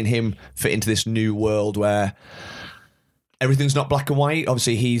cool seeing him fit into this new world where everything's not black and white.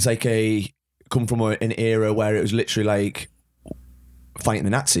 Obviously he's like come from an era where it was literally like fighting the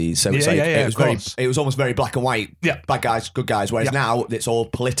Nazis, so it's it was almost very black and white. Yeah, bad guys, good guys. Whereas now it's all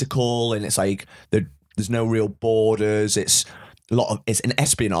political, and it's like there's no real borders. It's an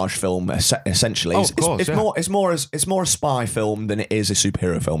espionage film essentially. Oh, of course, it's more a spy film than it is a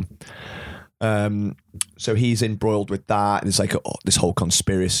superhero film. So he's embroiled with that. There's like this whole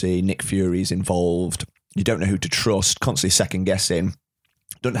conspiracy. Nick Fury's involved. You don't know who to trust. Constantly second guessing.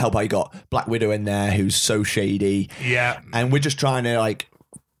 Doesn't help how you got Black Widow in there, who's so shady. Yeah. And we're just trying to like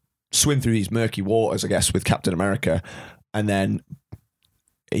swim through these murky waters, I guess, with Captain America. And then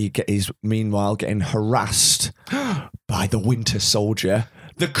he's meanwhile getting harassed by the Winter Soldier.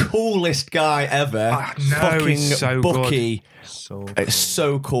 The coolest guy ever. Fucking so Bucky. Good. It's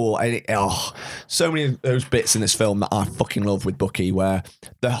so cool. And so many of those bits in this film that I fucking love with Bucky, where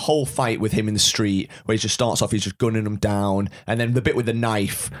the whole fight with him in the street, where he just starts off, he's just gunning them down, and then the bit with the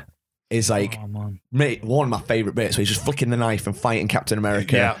knife is like one of my favourite bits, where he's just flicking the knife and fighting Captain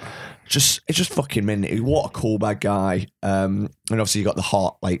America. Yeah. It's just fucking mint. What a cool bad guy. And obviously you got the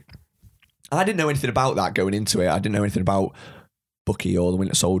heart, like, I didn't know anything about that going into it. I didn't know anything about Bucky or the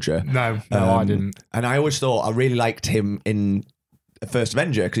Winter Soldier. No, I didn't. And I always thought I really liked him in the First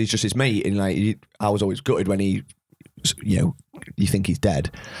Avenger because he's just his mate. And like, I was always gutted when you think he's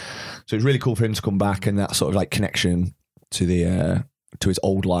dead. So it's really cool for him to come back and that sort of like connection to the to his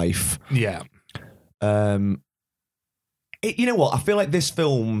old life. Yeah. You know what? I feel like this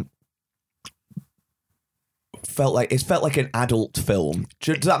film felt like an adult film.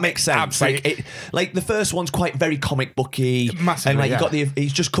 Does that make sense? Absolutely. Like the first one's quite very comic booky, massively, and like yeah.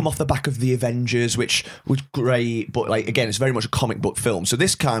 he's just come off the back of the Avengers, which was great. But like again, it's very much a comic book film. So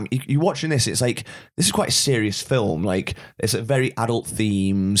this time, you watching this, it's like this is quite a serious film. Like it's a very adult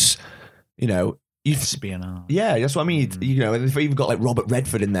themes. You know. Espionage. Yeah, that's what I mean. You know, and they've even got like Robert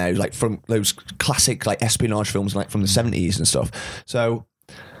Redford in there, who's like from those classic like espionage films, like from the 70s and stuff. So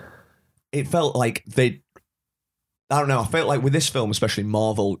it felt like I don't know. I felt like with this film, especially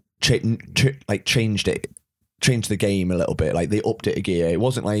Marvel, changed the game a little bit. Like they upped it a gear. It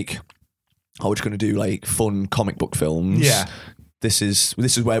wasn't like, oh, we're just going to do like fun comic book films. Yeah. This is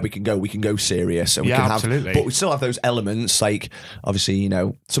where we can go. We can go serious, and we Yeah, can absolutely. but we still have those elements. Like obviously, you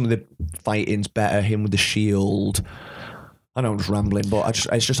know, some of the fighting's better. Him with the shield. I know I'm just rambling, but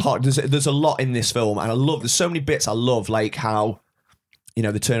it's just hard. There's a lot in this film, and there's so many bits I love, like how you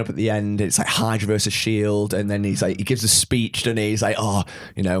know, they turn up at the end. It's like Hydra versus Shield, and then he gives a speech, and he's like, "Oh,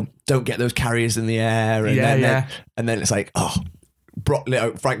 you know, don't get those carriers in the air." And then it's like, "Oh,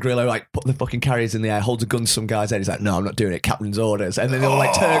 Frank Grillo, like, put the fucking carriers in the air, holds a gun to some guy's head." He's like, "No, I'm not doing it. Captain's orders." And then they all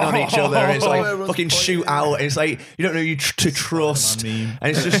like turn on each other. And it's like fucking shoot out. And it's like you don't know you to trust, and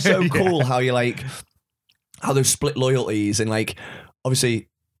it's just so cool how you like how those split loyalties and like obviously.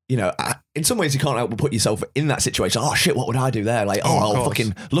 You know, in some ways you can't help but put yourself in that situation. Oh shit, what would I do there? Like, I'll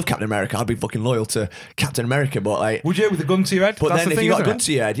fucking love Captain America. I'd be fucking loyal to Captain America, but like, would you with a gun to your head? But That's then the if thing, you got a isn't gun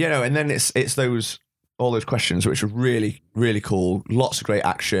to your head, you know, and then it's all those questions, which are really, really cool. Lots of great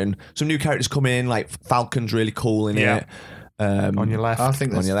action. Some new characters come in, like Falcon's really cool in it. On your left. I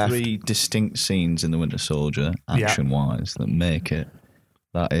think there's three distinct scenes in The Winter Soldier, action-wise, that make it.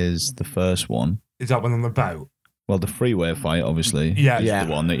 That is the first one. Is that one on the boat? Well, the freeway fight, obviously, is the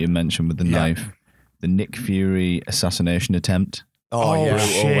one that you mentioned with the knife. The Nick Fury assassination attempt. Oh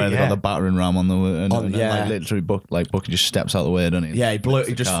shit, where they got the battering ram on the and like literally Bucky just steps out of the way, doesn't he? Yeah,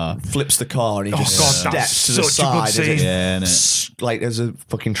 he just flips the car and he just steps to the side. Like there's a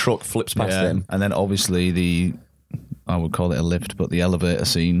fucking truck flips past him. And then obviously I would call it a lift, but the elevator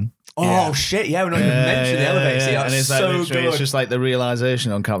scene. Oh shit! Yeah, we're not even mentioning the elevator scene. That's and it's so like good. It's just like the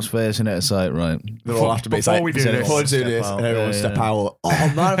realization on Cap's face, and it's like right. They're all after me. Before we do this, and everyone step out.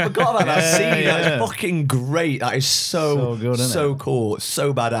 Oh man, I forgot about that scene. That is fucking great. That is so good, so cool,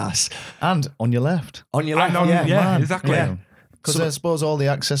 so badass. And on your left, exactly. Because I suppose all the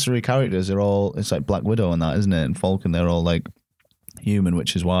accessory characters are all. It's like Black Widow and that, isn't it? And Falcon, they're all like human,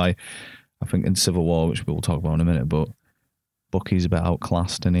 which is why I think in Civil War, which we'll talk about in a minute, but. Bucky's a bit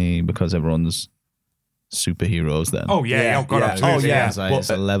outclassed, and because everyone's superheroes then. Oh yeah, absolutely. It's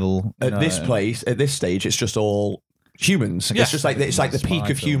a level at this stage, it's just all humans. Yeah. It's just like it's like the peak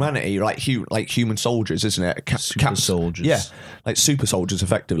of humanity, like human soldiers, isn't it? Super soldiers, yeah, like super soldiers,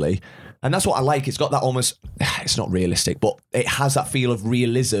 effectively. And that's what I like. It's got that almost. It's not realistic, but it has that feel of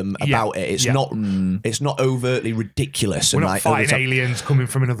realism about it. It's not. It's not overtly ridiculous. We're and not like fighting aliens coming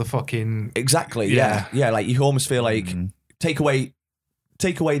from another fucking. Exactly. Yeah. Like you almost feel like. Take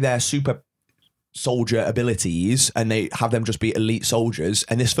away their super soldier abilities and they have them just be elite soldiers,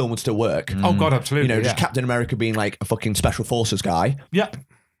 and this film would still work. Oh god, absolutely. You know, just Captain America being like a fucking special forces guy. Yeah.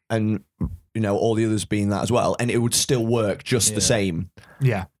 And you know, all the others being that as well, and it would still work just the same.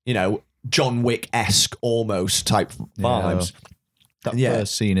 Yeah. You know, John Wick-esque almost type vibes. That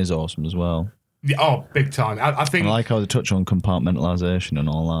first scene is awesome as well. Yeah, big time. I think I like how they touch on compartmentalization and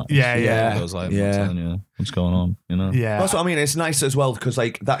all that. Yeah. I was like, I'm telling you what's going on, you know? Yeah. That's what I mean. It's nice as well because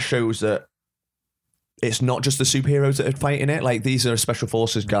like that shows that it's not just the superheroes that are fighting it. Like these are a special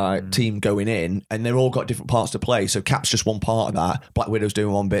forces team going in, and they've all got different parts to play. So Cap's just one part of that. Black Widow's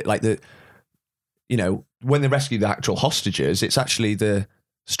doing one bit. Like you know, when they rescue the actual hostages, it's actually the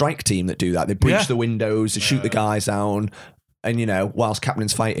strike team that do that. They breach the windows, they shoot the guys down, and you know, whilst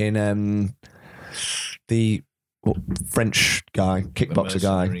Captain's fighting the French guy, kickboxer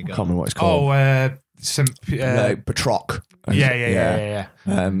guy, I can't remember what it's called. Patroc. Yeah.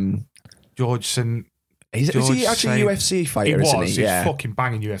 George St. Is he actually a UFC fighter? He was. Isn't he? He's fucking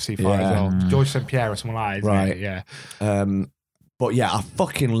banging UFC fighter as well. George St. Pierre or something like that. Right. Yeah. But yeah, I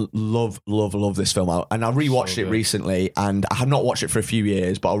fucking love this film, and I rewatched it recently, and I had not watched it for a few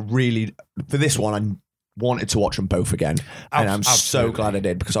years, but I really for this one I wanted to watch them both again, and I'm so glad I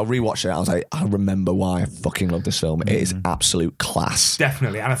did because I rewatched it. I was like, I remember why I fucking love this film. It is absolute class,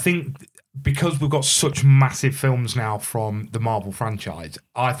 definitely. And I think because we've got such massive films now from the Marvel franchise,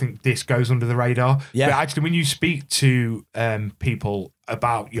 I think this goes under the radar. Yeah, but actually, when you speak to people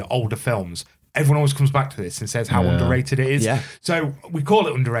about your older films, everyone always comes back to this and says how underrated it is. Yeah. So we call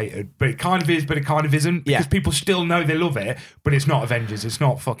it underrated, but it kind of is, but it kind of isn't because people still know they love it, but it's not Avengers. It's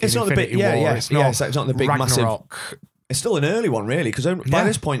not fucking Infinity War. It's not the big Ragnarok. Massive. It's still an early one, really, because by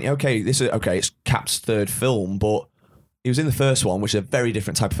this point, it's Cap's third film, but he was in the first one, which is a very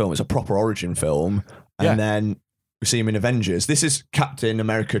different type of film. It's a proper origin film, and then we see him in Avengers. This is Captain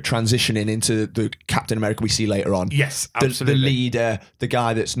America transitioning into the Captain America we see later on. Yes, absolutely. The leader, the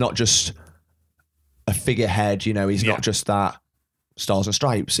guy that's not just a figurehead, you know, he's not just that Stars and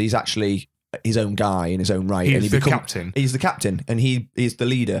Stripes. He's actually his own guy in his own right. He's the captain. He's the captain, and he's the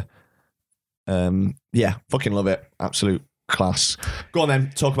leader. Fucking love it. Absolute class. Go on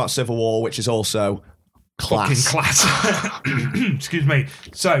then, talk about Civil War, which is also class. Fucking class. Excuse me.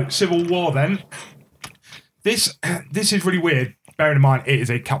 So, Civil War then. This is really weird. bearing in mind it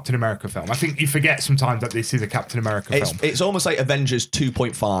is a Captain America film. I think you forget sometimes that this is a Captain America film. It's almost like Avengers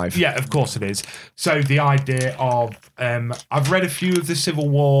 2.5. Yeah, of course it is. So the idea of I've read a few of the Civil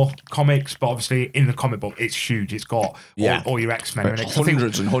War comics, but obviously in the comic book it's huge. It's got all your X-Men in it.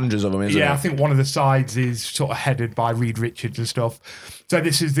 Hundreds and hundreds of them, isn't it? Yeah, I think one of the sides is sort of headed by Reed Richards and stuff. So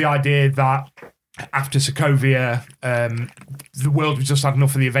this is the idea that after Sokovia, the world has just had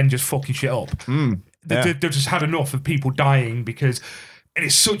enough of the Avengers fucking shit up. They've just had enough of people dying because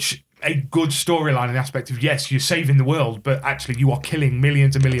it's such a good storyline in the aspect of, yes, you're saving the world, but actually you are killing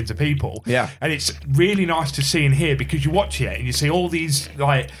millions and millions of people. Yeah. And it's really nice to see and hear because you watch it and you see all these,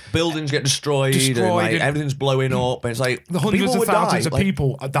 like... buildings get destroyed and like, everything's blowing up, and it's like... the hundreds of thousands of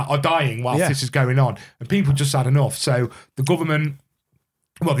people that are dying whilst this is going on. And people just had enough. So the government...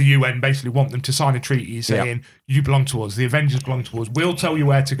 well, the UN basically want them to sign a treaty saying, you belong to us, the Avengers belong to us, we'll tell you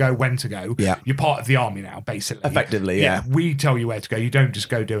where to go, when to go. Yeah. You're part of the army now, basically. Effectively, yeah. We tell you where to go, you don't just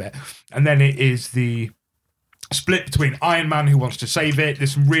go do it. And then it is the split between Iron Man, who wants to save it.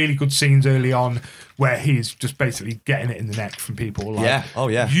 There's some really good scenes early on where he's just basically getting it in the neck from people. Like,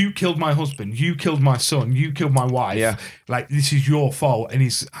 you killed my husband, you killed my son, you killed my wife. Yeah. Like, this is your fault. And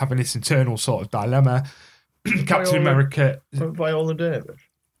he's having this internal sort of dilemma. Captain America... Viola Davis.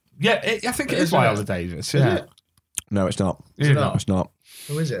 Yeah, I think it is Viola Davis. Yeah. It? No, it's not. Is it No, it's not.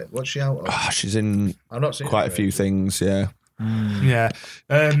 Who is it? What's she out of? She's in I've not seen quite a few things, yeah. Yeah.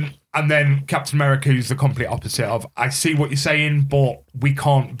 And then Captain America, who's the complete opposite of, I see what you're saying, but we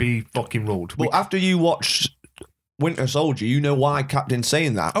can't be fucking ruled. Well, after you watch Winter Soldier, you know why Captain's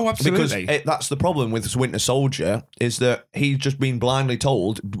saying that. Oh, absolutely. Because that's the problem with Winter Soldier, is that he's just been blindly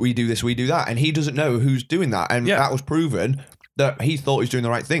told, we do this, we do that, and he doesn't know who's doing that. And that was proven that he thought he was doing the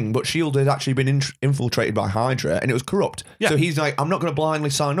right thing, but S.H.I.E.L.D. had actually been infiltrated by Hydra, and it was corrupt. Yeah. So he's like, I'm not going to blindly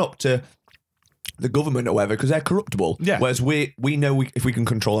sign up to the government or whatever, because they're corruptible. Yeah. Whereas we know if we can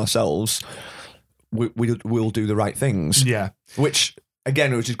control ourselves, we'll do the right things. Yeah. Which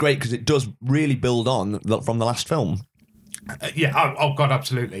is great, because it does really build on from the last film. Oh God,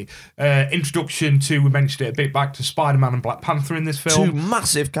 absolutely. Introduction to, we mentioned it a bit back, to Spider-Man and Black Panther in this film. Two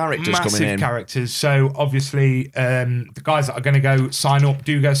massive characters coming in. Massive characters. So obviously, the guys that are going to go sign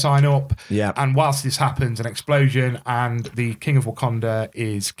up. Yeah. And whilst this happens, an explosion and the King of Wakanda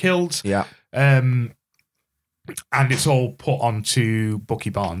is killed. Yeah. And it's all put onto Bucky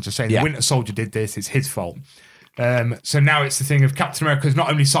Barnes. They're saying the Winter Soldier did this, it's his fault. So now it's the thing of Captain America's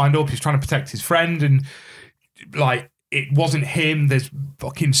not only signed up, he's trying to protect his friend, and like, it wasn't him. There's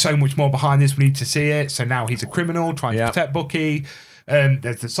fucking so much more behind this. We need to see it. So now he's a criminal trying to protect Bucky.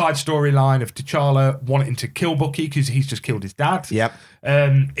 There's the side storyline of T'Challa wanting to kill Bucky because he's just killed his dad. Yep.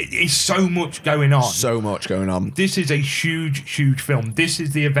 It's so much going on. So much going on. This is a huge, huge film. This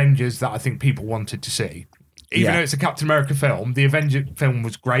is the Avengers that I think people wanted to see. Even though it's a Captain America film, the Avenger film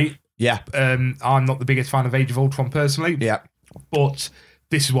was great. Yeah. I'm not the biggest fan of Age of Ultron personally. Yeah. But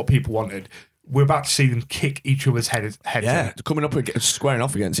this is what people wanted. We're about to see them kick each other's heads in. Coming up, squaring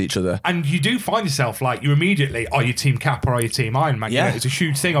off against each other. And you do find yourself, like, you immediately, are you Team Cap or are you Team Iron Man? Yeah. You know, it's a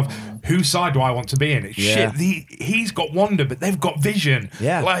huge thing of, whose side do I want to be in? Shit, he's got Wanda, but they've got Vision.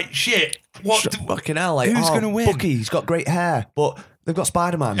 Yeah. Like, shit. What? Fucking hell, like, who's going to win? Bucky, he's got great hair, but they've got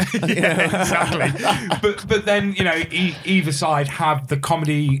Spider-Man. Exactly. But then, you know, either side have the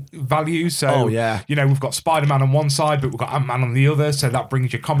comedy value. So, you know, we've got Spider-Man on one side, but we've got Ant-Man on the other. So that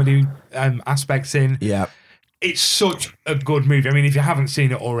brings your comedy aspects in. Yeah. It's such a good movie. I mean, if you haven't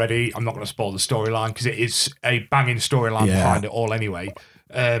seen it already, I'm not going to spoil the storyline because it is a banging storyline behind it all anyway.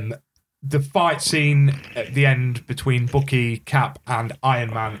 The fight scene at the end between Bucky, Cap, and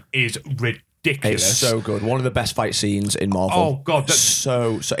Iron Man is ridiculous. It's so good. One of the best fight scenes in Marvel. Oh God,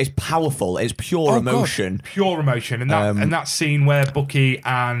 so it's powerful. It's pure emotion. God, pure emotion, and that scene where Bucky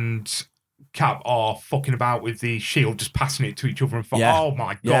and Cap are fucking about with the shield, just passing it to each other, and oh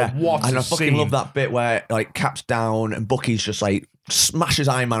my God, what and a I fucking scene. love that bit where like Cap's down and Bucky's just like smashes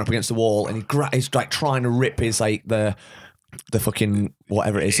Iron Man up against the wall, and he's like trying to rip his like the fucking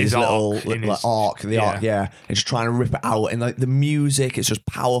whatever it is, his little arc, and just trying to rip it out, and like the music, it's just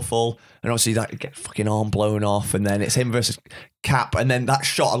powerful, and obviously like get fucking arm blown off, and then it's him versus Cap, and then that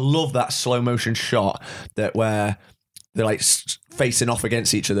shot, I love that slow motion shot that where they're like facing off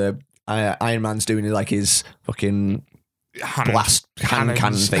against each other. Iron Man's doing like his fucking blast hand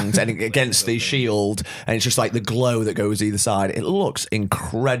cannon things and against the shield, and it's just like the glow that goes either side. It looks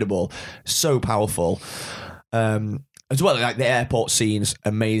incredible, so powerful. As well, like the airport scenes,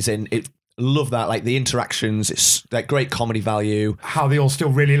 amazing. Love that, like the interactions. It's like great comedy value. How they all still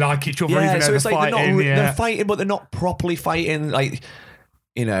really like each other, even though so it's they're like fighting. They're fighting, but they're not properly fighting. Like,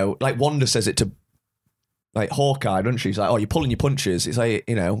 you know, like Wanda says it to like Hawkeye, doesn't she? She's like, oh, you're pulling your punches. It's like,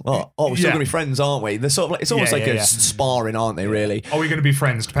 you know, we're still Yeah. gonna be friends, aren't we? They're sort of like, it's almost Yeah, like yeah, a yeah. sparring, aren't they? Really? Are we going to be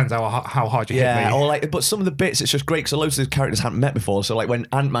friends? Depends how hard you hit Yeah, me. or like, but some of the bits, it's just great because loads of the characters hadn't met before. So like when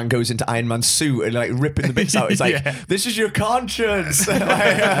Ant-Man goes into Iron Man's suit and like ripping the bits out, it's like, Yeah. this is your conscience. Like,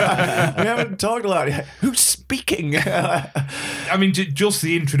 we haven't talked about it. Who's speaking? I mean, just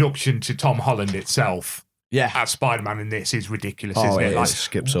the introduction to Tom Holland itself Yeah. as Spider-Man in this is ridiculous, Oh, isn't it it? is. Like,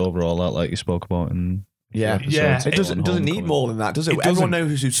 Skips over all that, like you spoke about in Yeah, Yeah. It doesn't need more than that, does it? It Everyone doesn't.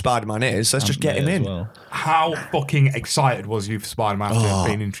 knows who Spider-Man is. Let's just get him in. Well. how fucking excited was you for Spider-Man after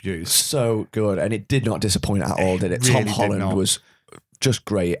being introduced? So good, and it did not disappoint at all, did it? really Tom did Holland not. was just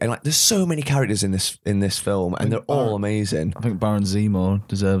great, and like, there's so many characters in this film, and they're all amazing. I think Baron Zemo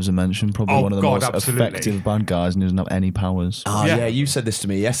deserves a mention. Probably Oh, one of the God, most absolutely. effective bad guys, and he doesn't have any powers. Oh Yeah. yeah, you said this to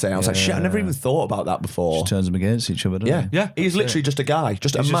me yesterday. I was like, shit, I never even thought about that before. Just turns them against each other. Doesn't Yeah, he? Yeah, he's literally just a guy,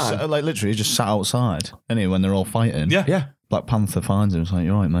 just a He's man. just, like literally, he just sat outside. Anyway, when they're all fighting. Yeah. Yeah. Black Panther finds him. It's like,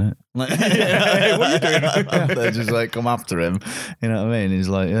 you're right, mate. Like, Hey, what are you doing? They just like come after him. You know what I mean? He's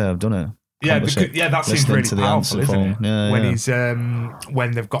like, yeah, I've done it. Yeah, Conversate- that seems listening really to the powerful, answer isn't it? phone. Yeah, when yeah. he's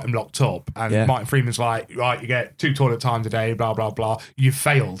when they've got him locked up, and Yeah. Martin Freeman's like, right, you get 2 toilet times a day, blah blah blah. You've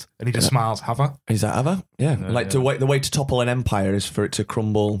failed, and he just smiles. Have I? Is that ever? Yeah, like the way to topple an empire is for it to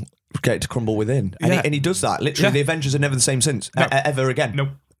crumble, get it to crumble within, and, Yeah. he does that. Literally, Yeah. the Avengers are never the same since ever again. No,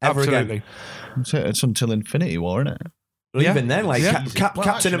 Ever absolutely. again. It's until Infinity War, isn't it? Well, Yeah. even then, like Yeah. Well, Captain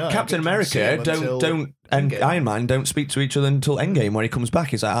actually, no, Captain I didn't see America him until don't and Endgame. Iron Man don't speak to each other until Endgame when he comes back.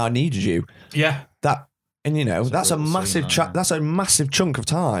 He's like, I needed you. Yeah, That, and you know, that's a brutal massive scene, that's a massive chunk of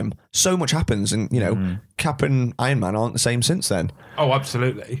time. So much happens, and you know, Cap and Iron Man aren't the same since then. oh,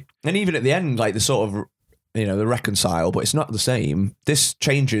 absolutely. And even at the end, like the sort of, you know, the reconcile, but it's not the same. This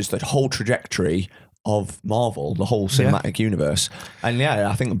changes the whole trajectory of Marvel, the whole cinematic universe. And yeah,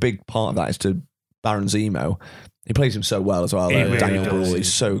 I think a big part of that is to Baron Zemo. He plays him so well as well. He really Daniel does. Bruhl,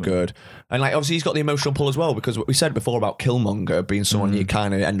 he's so good. And like, obviously, he's got the emotional pull as well, because what we said before about Killmonger being someone you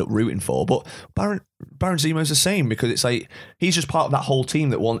kind of end up rooting for. But Baron Zemo's the same, because it's like he's just part of that whole team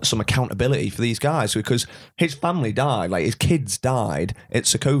that wants some accountability for these guys, because his family died, like his kids died at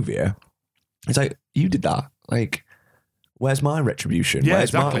Sokovia. It's like, you did that. Like, where's my retribution? Yeah, where's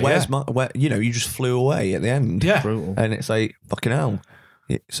exactly, where, you know, you just flew away at the end. Yeah, Brutal. And it's like, fucking hell.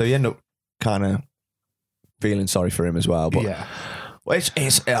 So you end up kind of feeling sorry for him as well. But yeah.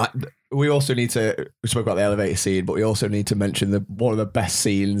 well, we also need to, we spoke about the elevator scene, but we also need to mention one of the best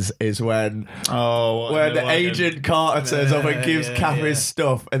scenes is when Agent Carter turns up and gives Cap his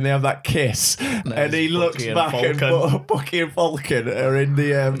stuff, and they have that kiss, and he looks Bucky and back, and Bucky and Falcon are in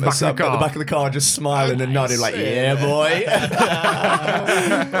the Back of the at the car. back of the car, just smiling and nodding like, yeah, boy.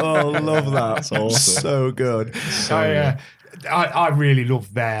 Oh, love that. That's awesome. So good. I really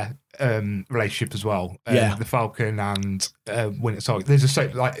love their relationship as well. Yeah. The Falcon and Winter Soldier. There's a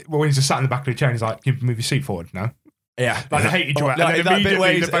like when he's just sat in the back of the chair, and he's like, "Can you move your seat forward?" No. Yeah, Like they hate each other, Like, and that then bit where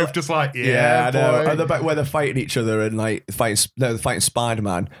immediately he's- they're both just like, Yeah, I know. boy. And the bit where they're fighting each other and like they're fighting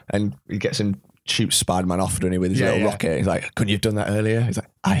Spider-Man, and he gets him, shoots Spider-Man off, doesn't he, with his Yeah, little yeah. rocket. He's like, couldn't you have done that earlier? He's like,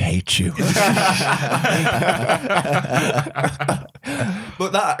 I hate you.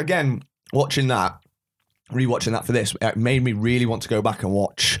 But that, again, rewatching that for this, it made me really want to go back and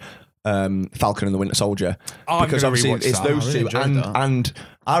watch Falcon and the Winter Soldier. I'm Because gonna obviously rewatch it's that. those I really two, enjoyed that. and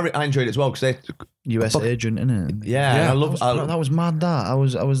I enjoyed it as well, because they, US agent, innit? yeah, and I love, That was mad. That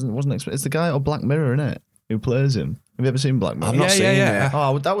wasn't expecting. It's the guy on Black Mirror, innit? Who plays him? Have you ever seen Black Mirror? I've not Yeah, seen yeah. it.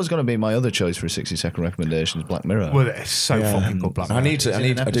 Oh, that was going to be my other choice for a 60-second recommendation. Is Black Mirror. Well, it's so Yeah. fucking good. Black I Mirror. need to,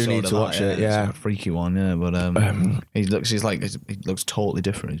 I do need to watch it. It's Yeah, a freaky one, yeah. But he looks totally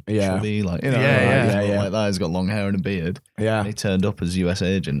different. He's Yeah. chubby, like, you know, yeah. like that. He's got long hair and a beard. yeah. He turned up as US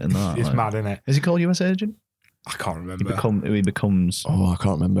agent and that. It's like- mad, isn't it? Is he called US agent? I can't remember. He becomes. Oh, I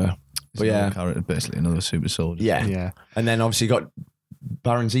can't remember. But yeah, another character, basically another super soldier. yeah. Yeah. And then obviously you got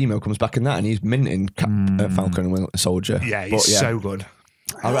Baron Zemo comes back in that, and he's minting Falcon and Winter Soldier. Yeah, But he's so good.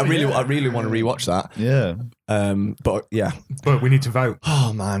 I really want to rewatch that. Yeah. But yeah. But we need to vote.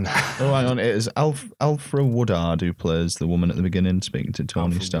 Oh man. Oh, hang on. It is Alfra Woodard who plays the woman at the beginning speaking to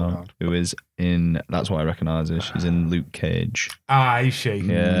Tony Alfra Stark, Woodard. who is in. That's why I recognise her. She's in Luke Cage. Is she?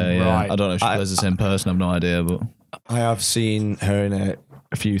 Yeah, yeah. Right. I don't know if she plays the same person. I've no idea, but I have seen her in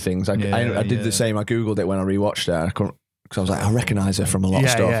a few things. I did the same. I googled it when I rewatched it. I couldn't, because I was like, I recognise her from a lot of Yeah,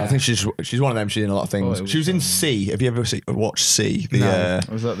 stuff. yeah. I think she's one of them. She's in a lot of things. it She was in was, C. Have you ever watched C? No.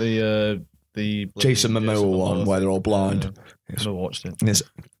 was that the Jason Momoa one where they're all blind. I never watched it.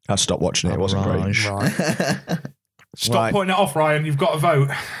 I stopped watching it. It wasn't great. Raj. Right. Stop Right. putting it off, Ryan. You've got to vote.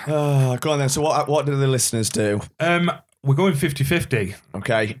 Go on then. So what do the listeners do? we're going 50-50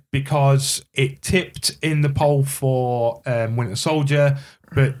 Okay. because it tipped in the poll for Winter Soldier,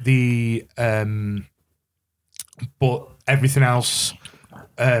 but but everything else.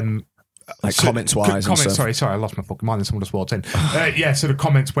 Like comments-wise and stuff. Sorry, I lost my fucking mind and someone just walked in. So the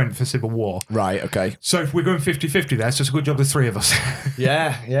comments went for Civil War. Right, okay. So if we're going 50-50 there, so it's a good job there's three of us.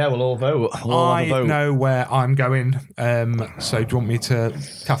 Yeah, we'll all vote. We'll all have a I vote. know where I'm going. So do you want me to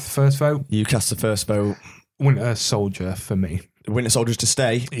cast the first vote? You cast the first vote. Winter Soldier for me. Winter Soldier's to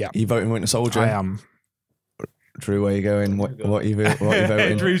stay. Yeah. You voting Winter Soldier? I am. Drew, where you going? What you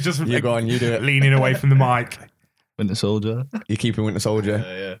voting? Drew's just You go on, you do it. leaning away from the mic. Winter Soldier. You're keeping Winter Soldier.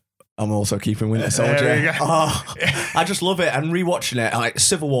 Yeah. I'm also keeping Winter There we Soldier. go. Oh, I just love it. And rewatching it, like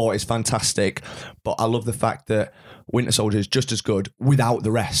Civil War is fantastic, but I love the fact that Winter Soldier is just as good without the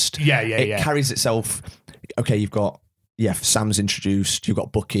rest. It carries itself. Okay, you've got Sam's introduced. You've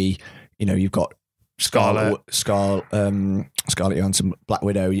got Bucky. You've got Scarlet Johansson, Black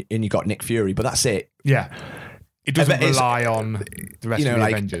Widow, and you've got Nick Fury. But that's it. Yeah. It doesn't It's- rely on the rest of the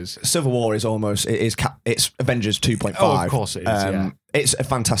Avengers. Civil War is almost it's Avengers 2.5. Oh, of course it is, yeah. It's a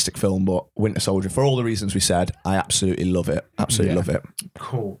fantastic film, but Winter Soldier, for all the reasons we said, I absolutely love it. Absolutely love it.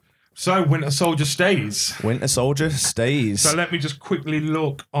 Cool. So Winter Soldier stays. Winter Soldier stays. So let me just quickly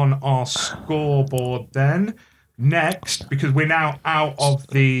look on our scoreboard then. Next, because we're now out of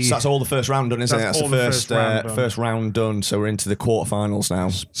the... So that's all the first round done, isn't That's it? all That's the first round done. So we're into the quarterfinals now.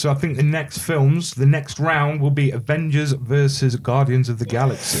 So I think the next round will be Avengers versus Guardians of the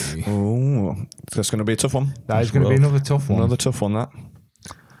Galaxy. Oh, that's going to be a tough one. That is going to be another tough one. Another tough one, that.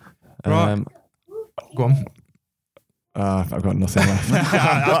 Right. Go on. I've got nothing left.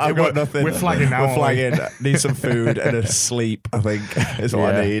 I've got nothing. We're flagging now. We're flagging. Need some food and a sleep, I think, is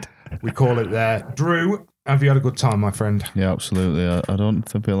what I need. We call it there. Drew, have you had a good time, my friend? Yeah, absolutely. I don't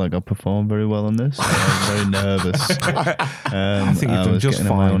feel like I performed very well on this. I'm very nervous. I think you've done was just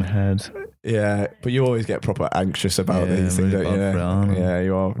getting in my own fine. head. Yeah, but you always get proper anxious about Yeah, these things, really don't you? bad for it, aren't I? Yeah,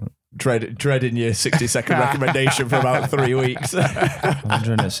 you are. Dreading your 60-second recommendation for about 3 weeks. I've been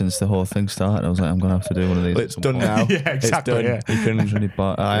doing it since the whole thing started. I was like, I'm going to have to do one of these. It's done now. Yeah, exactly, It's done. yeah. You can. Really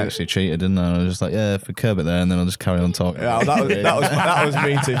bad. I actually cheated, didn't I? I was just like, if we curb it there, and then I'll just carry on talking. Yeah, that was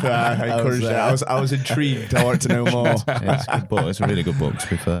me too. I encouraged it. I was intrigued. I wanted to know more. Yeah, it's a good book. It's a really good book, to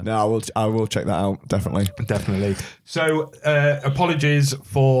be fair. No, I will check that out, definitely. Definitely. So, apologies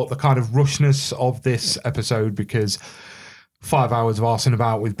for the kind of rushness of this episode because 5 hours of arsing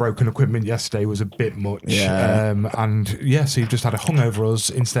about with broken equipment yesterday was a bit much. Yeah. So you've just had a hungover us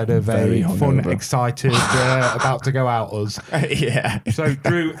instead of Very a fun, hungover. excited, about to go out us. Yeah. So,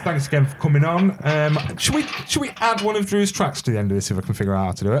 Drew, thanks again for coming on. Should we add one of Drew's tracks to the end of this if I can figure out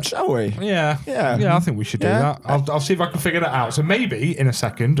how to do it? Shall we? Yeah. Yeah. I think we should do Yeah. that. I'll see if I can figure that out. So maybe in a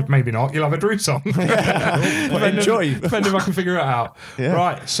second, maybe not, you'll have a Drew song. Enjoy. Depending if I can figure it out. Yeah.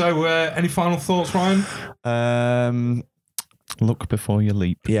 Right. So any final thoughts, Ryan? Look before you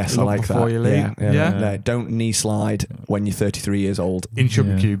leap. Yes, I Look like before that. you leap. Yeah. No, don't knee slide when you're 33 years old. In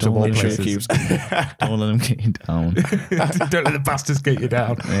sugar cubes of all don't places. sugar cubes. Don't let them get you down. Don't let the bastards get you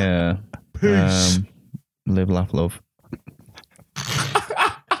down. Yeah. Peace. Live, laugh, love.